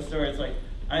sending him the story, it's like,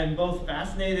 I am both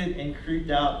fascinated and creeped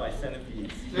out by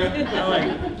centipedes. I'm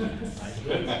like,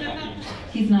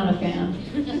 He's not a fan.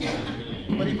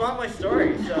 but he bought my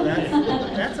story, so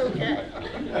that's okay.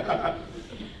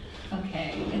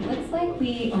 Okay, it looks like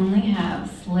we only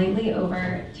have slightly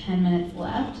over 10 minutes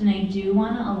left, and I do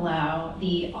want to allow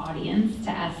the audience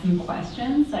to ask some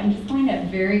questions. So I'm just going to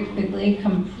very quickly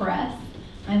compress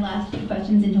my last few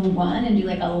questions into one and do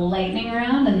like a lightning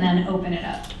round and then open it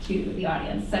up to the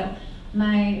audience. So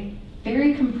my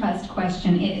very compressed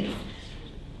question is,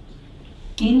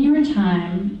 in your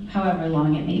time, however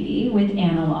long it may be, with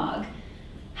analog,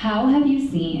 how have you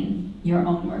seen your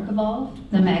own work evolve,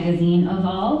 the magazine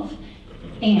evolve,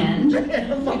 and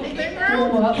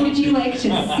what would you like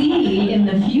to see in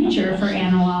the future for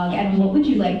analog, and what would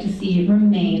you like to see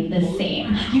remain the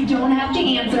same? You don't have to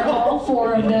answer all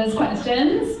 4 of those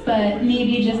questions, but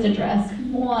maybe just address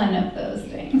one of those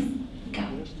things. Go.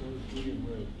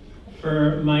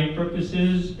 For my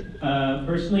purposes,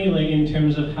 personally, like in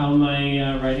terms of how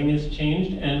my writing has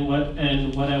changed and what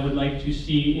I would like to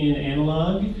see in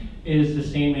analog is the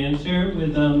same answer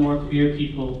with more queer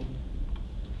people,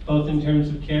 both in terms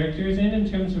of characters and in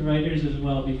terms of writers as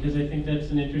well, because I think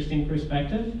that's an interesting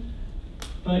perspective.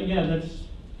 But yeah,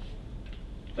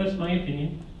 that's my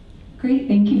opinion. Great,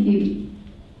 thank you, Phoebe.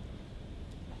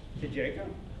 Did Jay go?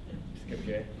 Skip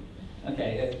Jay.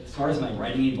 Okay, as far as my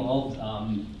writing evolved,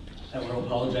 I will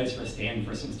apologize for Stan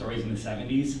for some stories in the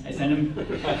 70s I sent him.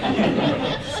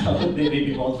 So they've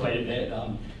evolved quite a bit.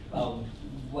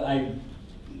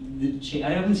 I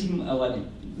haven't seen a lot.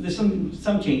 There's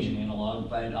some change in analog,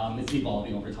 but it's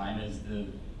evolving over time as the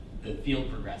field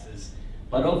progresses.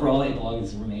 But overall, analog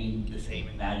has remained the same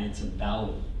in that it's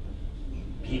about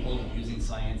people using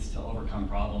science to overcome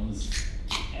problems.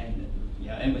 And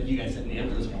yeah, and what you guys said in the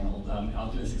others panel,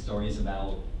 optimistic stories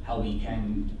about how we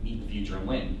can meet the future and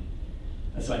win.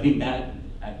 So I think that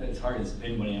at its heart has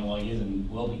been what analog is and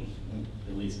will be,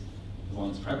 at least as long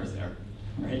as Trevor's there,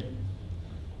 right?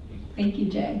 Thank you,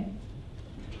 Jay.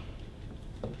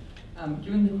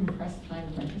 Given the compressed time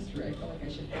of my history, I feel like I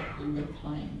should help you with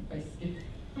time by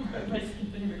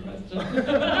skipping your question.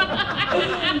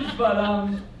 But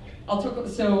I'll talk.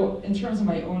 So in terms of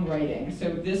my own writing, so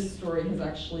this story is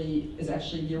actually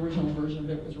the original version of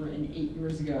it was written 8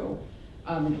 years ago.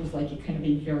 And it was like a kind of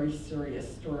a very serious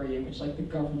story in which like the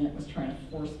government was trying to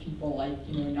force people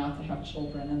not to have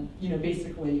children, and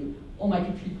basically all my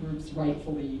critique groups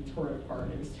rightfully tore it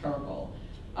apart. It was terrible.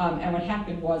 And what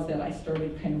happened was that I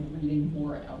started kind of reading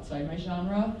more outside my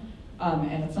genre.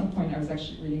 And at some point I was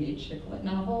actually reading a chick lit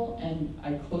novel, and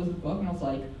I closed the book and I was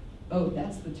like, oh,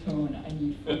 that's the tone I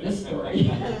need for this story.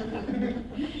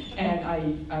 And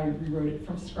I rewrote it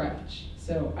from scratch.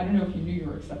 So I don't know if you knew you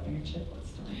were accepting a chick lit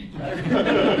story.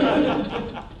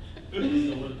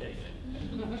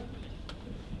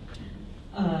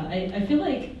 I feel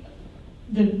like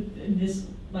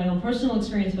my own personal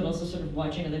experience, but also sort of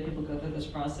watching other people go through this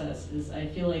process, is I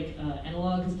feel like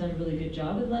Analog has done a really good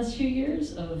job in the last few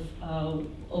years of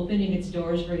opening its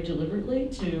doors very deliberately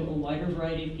to a wider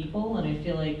variety of people, and I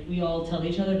feel like we all tell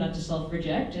each other not to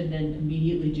self-reject and then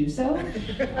immediately do so.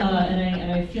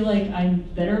 And I feel like I'm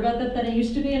better about that than I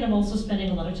used to be, and I'm also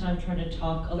spending a lot of time trying to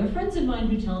talk other friends of mine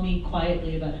who tell me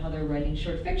quietly about how they're writing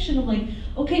short fiction. I'm like,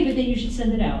 okay, but then you should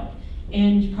send it out.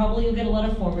 And probably you'll get a lot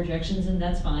of form rejections, and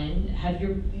that's fine. Have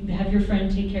your friend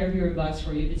take care of your inbox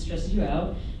for you if it stresses you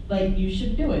out. Like, you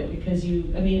should do it because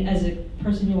as a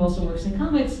person who also works in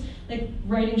comics, like,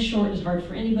 writing short is hard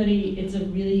for anybody. It's a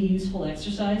really useful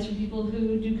exercise for people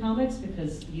who do comics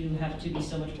because you have to be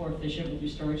so much more efficient with your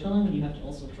storytelling when you have to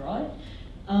also draw it.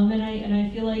 And I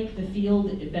feel like the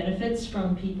field benefits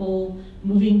from people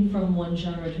moving from one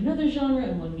genre to another genre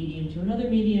and one medium to another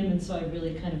medium, and so I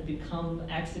really kind of become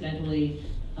accidentally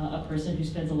a person who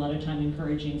spends a lot of time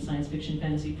encouraging science fiction,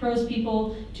 fantasy, prose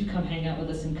people to come hang out with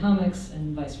us in comics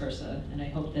and vice versa. And I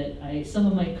hope that some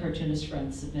of my cartoonist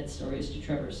friends submit stories to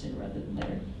Trevor sooner rather than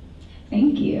later.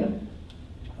 Thank you.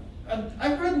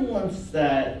 I've read once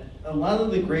that a lot of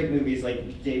the great movies,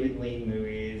 like David Lean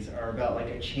movies, are about like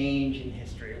a change in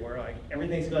history where like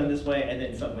everything's going this way and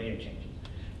then suddenly it changes.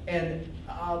 And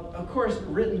of course,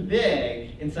 written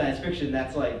big in science fiction,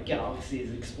 that's like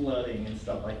galaxies exploding and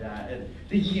stuff like that, and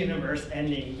the universe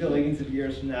ending billions of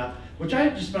years from now, which I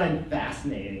just find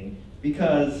fascinating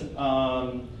because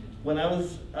when I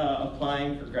was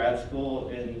applying for grad school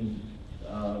in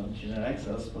genetics.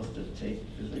 I was supposed to take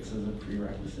physics as a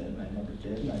prerequisite, and I never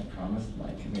did, and I promised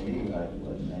my committee that I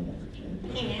would, and I never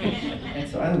did. And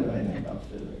so I don't know anything about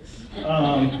physics.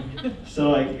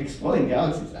 So like exploding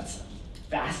galaxies, that's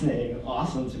fascinating and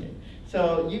awesome to me.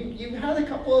 So you've had a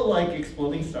couple of like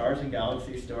exploding stars and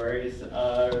galaxy stories in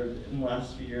the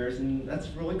last few years, and that's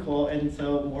really cool. And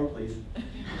so more, please.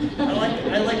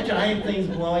 I like giant things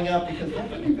blowing up because that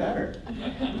could be better.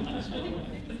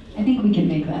 I think we can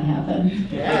make that happen.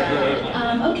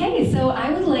 Yeah. Okay, so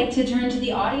I would like to turn to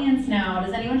the audience now.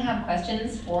 Does anyone have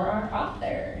questions for our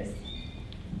authors?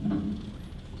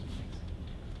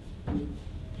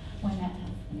 Why not?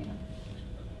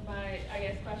 My, I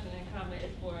guess, question and comment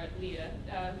is for Leah.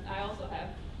 I also have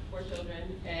 4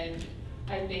 children, and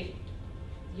I think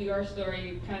your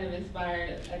story kind of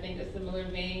inspired, I think, a similar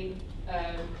vein,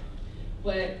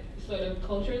 but sort of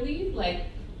culturally, like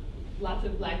lots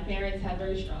of Black parents have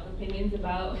very strong opinions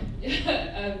about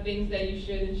things that you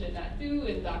should and should not do,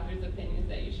 and doctors' opinions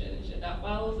that you should and should not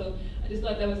follow. So I just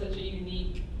thought that was such a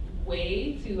unique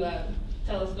way to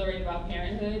tell a story about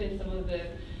parenthood, and some of the,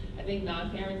 I think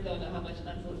non-parents don't know how much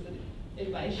unsolicited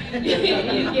advice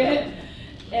you get.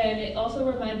 And it also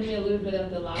reminded me a little bit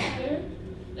of The Lobster,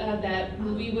 that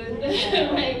movie with,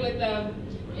 right, with,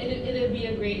 it'd be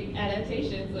a great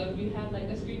adaptation. So if you have like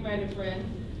a screenwriter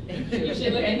friend, you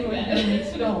should look into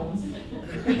that. Films.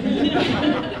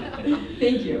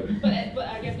 Thank you. But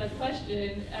I guess the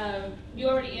question, you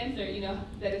already answered, you know,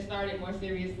 that it started more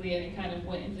seriously and it kind of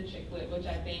went into chick lit, which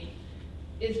I think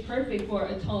is perfect for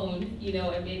a tone, you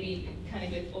know, and maybe it kind of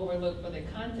gets overlooked for the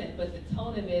content, but the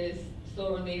tone of it is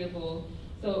so relatable.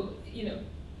 So, you know,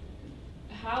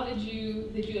 how did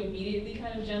you immediately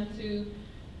kind of jump to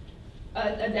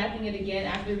adapting it again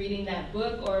after reading that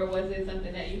book, or was it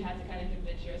something that you had to kind of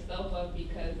convince yourself of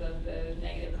because of the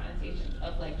negative connotations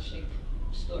of like chick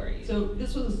stories? So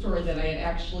this was a story that I had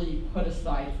actually put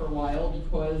aside for a while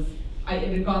because it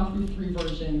had gone through 3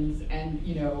 versions, and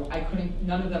you know,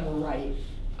 none of them were right.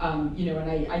 You know, and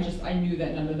I knew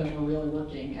that none of them were really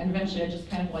working. And eventually I just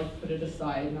kind of like put it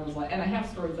aside, and I was like, and I have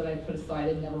stories that I put aside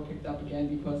and never picked up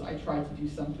again because I tried to do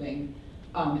something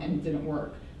and it didn't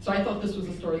work. So I thought this was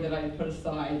a story that I had put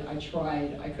aside, I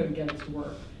tried, I couldn't get it to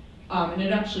work. And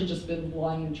it had actually just been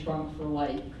lying in the trunk for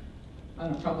like, I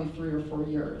don't know, probably 3 or 4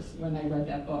 years when I read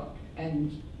that book.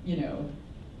 And you know,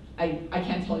 I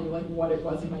can't tell you like what it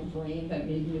was in my brain that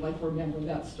made me like remember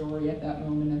that story at that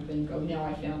moment and think, oh, now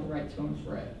I found the right tone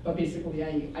for it. But basically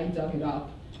I dug it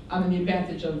up. And the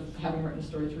advantage of having written a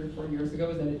story 3 or 4 years ago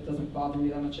is that it doesn't bother me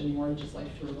that much anymore. I just like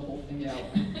threw the whole thing out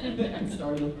and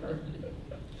started over.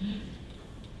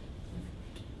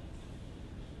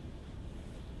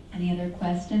 Any other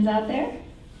questions out there?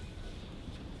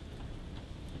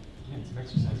 Yeah, it's an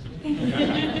exercise.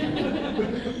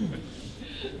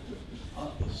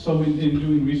 So in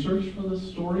doing research for this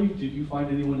story, did you find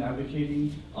anyone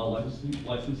advocating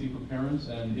licensing for parents?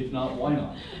 And if not, why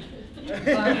not?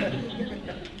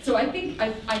 So I think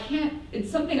I can't,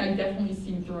 it's something I've definitely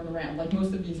seen thrown around, like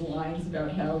most of these lines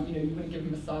about how, you know, you wouldn't give a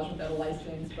massage without a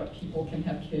license, but people can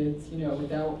have kids, you know,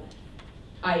 without,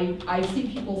 I've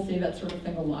seen people say that sort of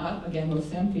thing a lot, again,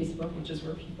 mostly on Facebook, which is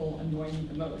where people annoy me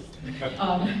the most.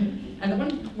 And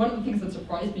one of the things that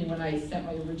surprised me when I sent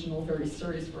my original very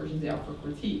serious versions out for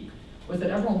critique was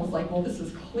that everyone was like, well, this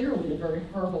is clearly a very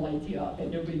horrible idea that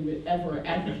nobody would ever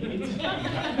advocate.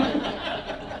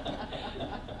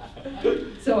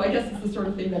 So I guess it's the sort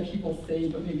of thing that people say,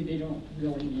 but maybe they don't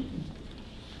really mean.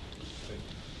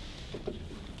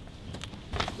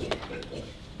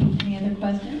 Any other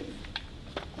questions?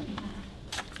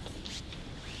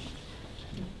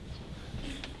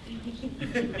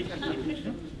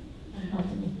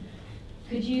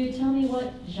 Could you tell me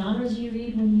what genres you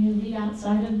read when you read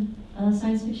outside of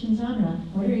science fiction genre?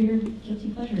 What are your guilty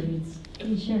pleasure reads?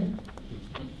 Please share.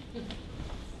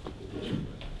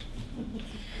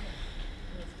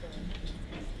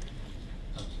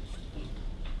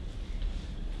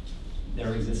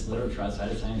 There exists literature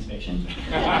outside of science fiction.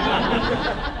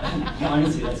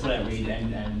 Honestly, that's what I read,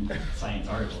 and science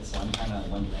articles, so I'm kind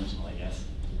of one-dimensional, I guess.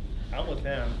 I'm with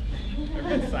him. I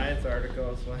read science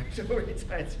articles when I don't read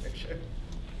science fiction.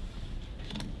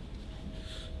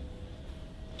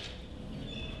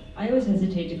 I always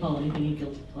hesitate to call anything a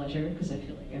guilty pleasure because I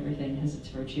feel like everything has its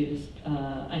virtues.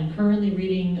 I'm currently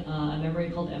reading a memory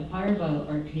called Empire by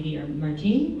Arcadia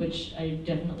Martin, which I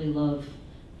definitely love.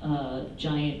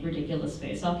 Giant, ridiculous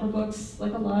space opera books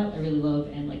like a lot. I really love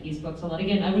and like these books a lot.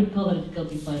 Again, I would call that a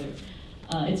guilty pleasure.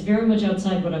 It's very much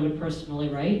outside what I would personally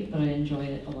write, but I enjoy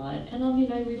it a lot. And I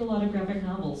mean, I read a lot of graphic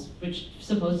novels, which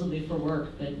supposedly for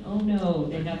work, but oh no,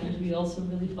 they happen to be also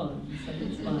really fun, so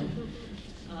it's fun.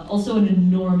 Also an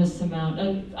enormous amount.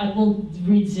 I will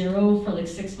read zero for like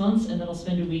 6 months, and then I'll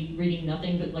spend a week reading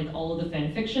nothing but like all of the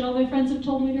fan fiction all my friends have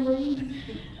told me to read.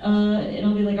 And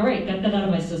I'll be like, all right, got that out of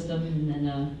my system, and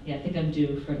then yeah, I think I'm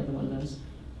due for another one of those.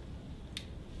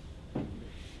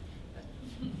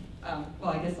 Well,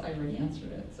 I guess I already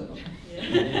answered it, so.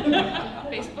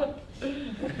 Facebook.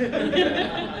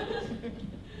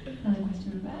 Another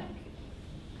question in the back.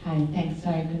 Hi, thanks.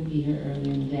 Sorry I couldn't be here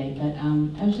earlier in the day, but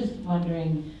I was just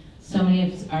wondering, so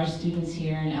many of our students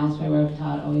here and elsewhere where I've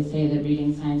taught always say that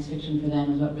reading science fiction for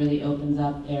them is what really opens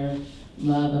up their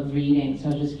love of reading. So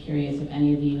I was just curious if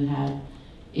any of you had,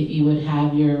 if you would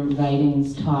have your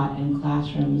writings taught in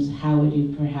classrooms, how would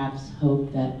you perhaps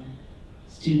hope that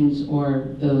students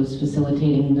or those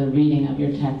facilitating the reading of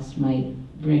your text might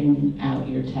bring out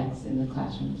your text in the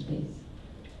classroom space?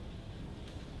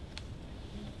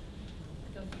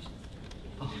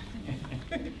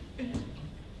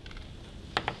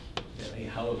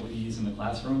 How it would be used in the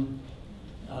classroom?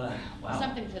 Wow.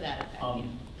 Something to that effect.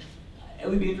 It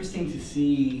would be interesting to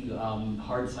see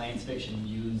hard science fiction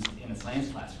used in a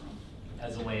science classroom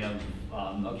as a way of,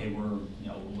 okay, we're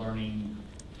learning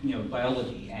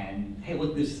biology, and hey,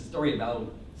 look, this is a story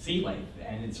about sea life,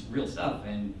 and it's real stuff,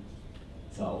 and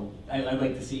so I'd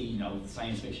like to see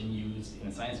science fiction used in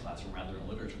a science classroom rather than a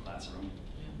literature classroom.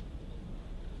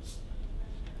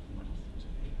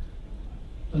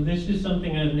 Well, this is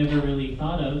something I've never really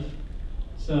thought of,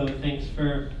 so thanks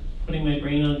for putting my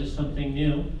brain onto something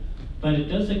new. But it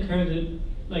does occur that,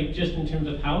 like, just in terms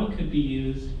of how it could be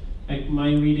used, like my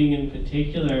reading in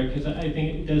particular, because I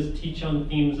think it does teach on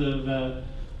themes of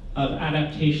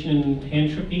adaptation and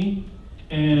pantropy,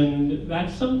 and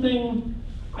that's something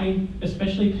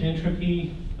especially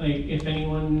pantropy, like if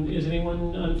is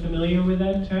anyone unfamiliar with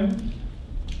that term?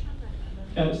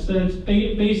 So it's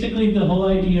basically the whole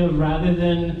idea of rather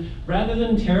than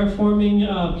terraforming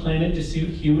a planet to suit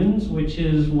humans, which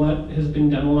is what has been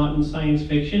done a lot in science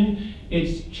fiction,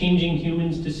 it's changing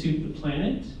humans to suit the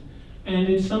planet. And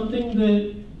it's something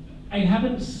that I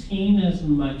haven't seen as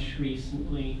much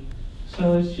recently.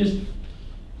 So it's just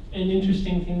an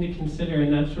interesting thing to consider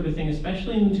and that sort of thing,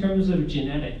 especially in terms of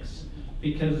genetics,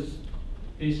 because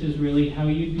this is really how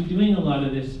you'd be doing a lot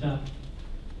of this stuff.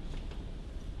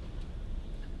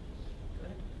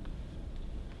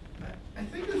 I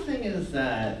think the thing is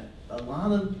that a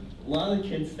lot of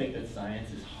kids think that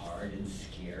science is hard and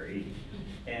scary,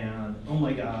 and oh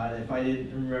my god, if I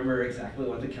didn't remember exactly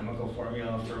what the chemical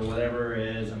formula for whatever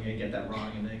is, I'm gonna get that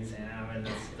wrong in the exam, and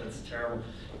that's terrible.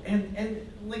 And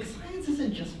like science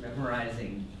isn't just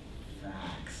memorizing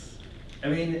facts. I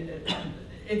mean,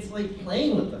 it's like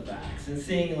playing with the facts and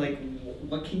seeing like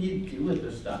what can you do with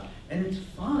this stuff, and it's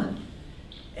fun.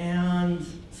 And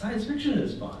science fiction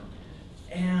is fun.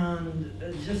 And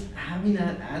just having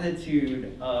that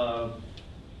attitude of,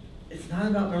 it's not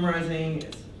about memorizing,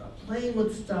 it's about playing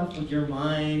with stuff with your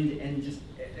mind and just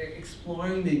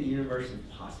exploring the universe of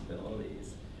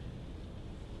possibilities.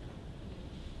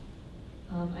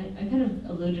 I kind of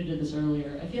alluded to this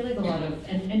earlier. I feel like a lot of,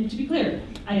 and to be clear,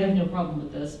 I have no problem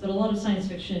with this, but a lot of science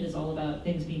fiction is all about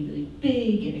things being really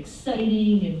big and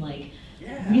exciting and like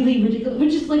really ridiculous,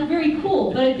 which is like very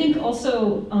cool. But I think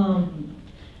also,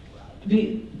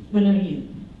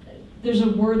 there's a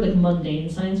word like mundane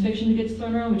science fiction that gets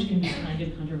thrown around, which can be kind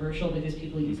of controversial because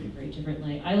people use it very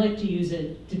differently. I like to use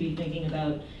it to be thinking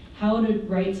about how to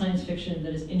write science fiction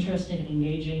that is interesting and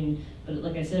engaging, but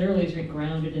like I said earlier, is very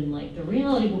grounded in like the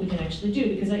reality of what we can actually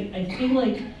do. Because I feel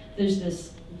like there's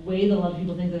this way that a lot of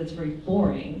people think that it's very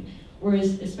boring,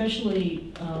 whereas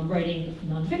especially writing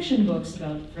nonfiction books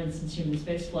about, for instance, human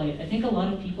spaceflight, I think a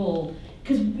lot of people,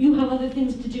 because you have other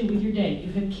things to do with your day.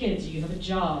 You have kids, you have a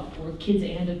job, or kids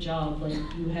and a job. Like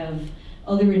you have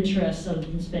other interests other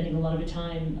than spending a lot of your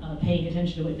time paying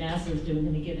attention to what NASA is doing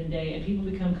in a given day, and people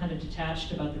become kind of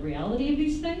detached about the reality of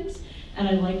these things. And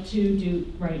I like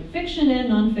to write fiction and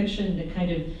nonfiction that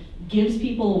kind of gives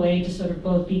people a way to sort of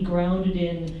both be grounded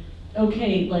in,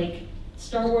 okay, like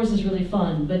Star Wars is really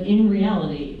fun, but in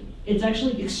reality, it's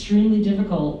actually extremely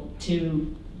difficult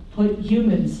to put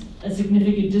humans a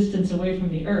significant distance away from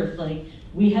the Earth. Like,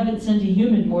 we haven't sent a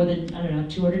human more than, I don't know,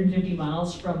 250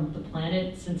 miles from the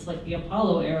planet since like the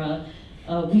Apollo era.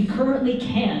 We currently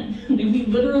can. We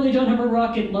literally don't have a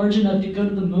rocket large enough to go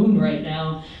to the moon right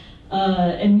now.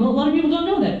 And a lot of people don't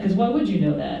know that, because why would you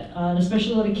know that? And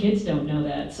especially a lot of kids don't know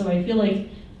that. So I feel like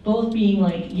both being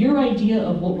like, your idea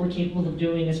of what we're capable of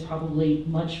doing is probably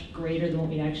much greater than what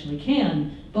we actually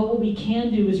can, but what we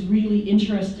can do is really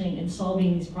interesting, and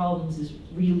solving these problems is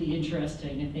really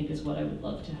interesting, I think is what I would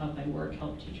love to have my work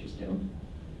help teachers do.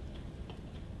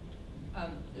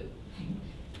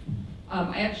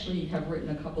 I actually have written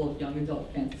a couple of young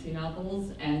adult fantasy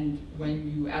novels, and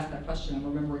when you asked that question, I'm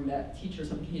remembering that teachers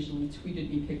have occasionally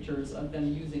tweeted me pictures of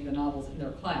them using the novels in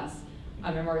their class.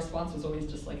 And my response was always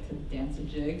just like to dance a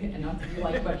jig, and not to be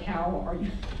like, but how are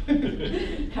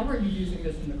you, how are you using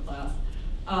this in the class?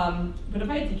 But if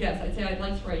I had to guess, I'd say I'd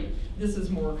like to write, this is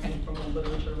more kind of from a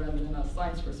literature rather than a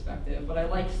science perspective, but I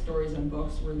like stories and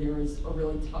books where there is a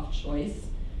really tough choice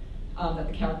that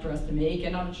the character has to make,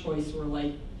 and not a choice where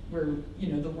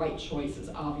you know, the right choice is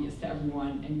obvious to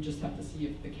everyone and you just have to see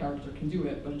if the character can do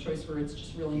it, but a choice where it's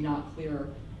just really not clear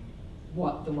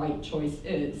what the right choice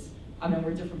is. And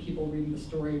where different people reading the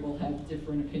story will have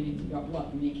different opinions about what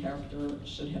the main character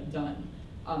should have done.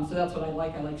 So that's what I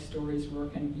like. I like stories where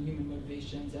kind of the human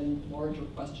motivations and larger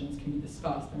questions can be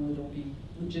discussed, and where there will be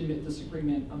legitimate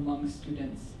disagreement among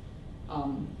students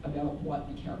about what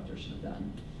the character should have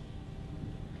done.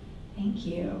 Thank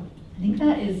you. I think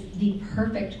that is the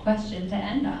perfect question to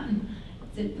end on.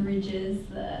 It bridges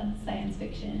the science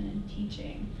fiction and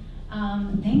teaching.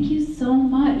 Thank you so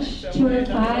much to our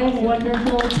 5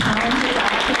 wonderful, talented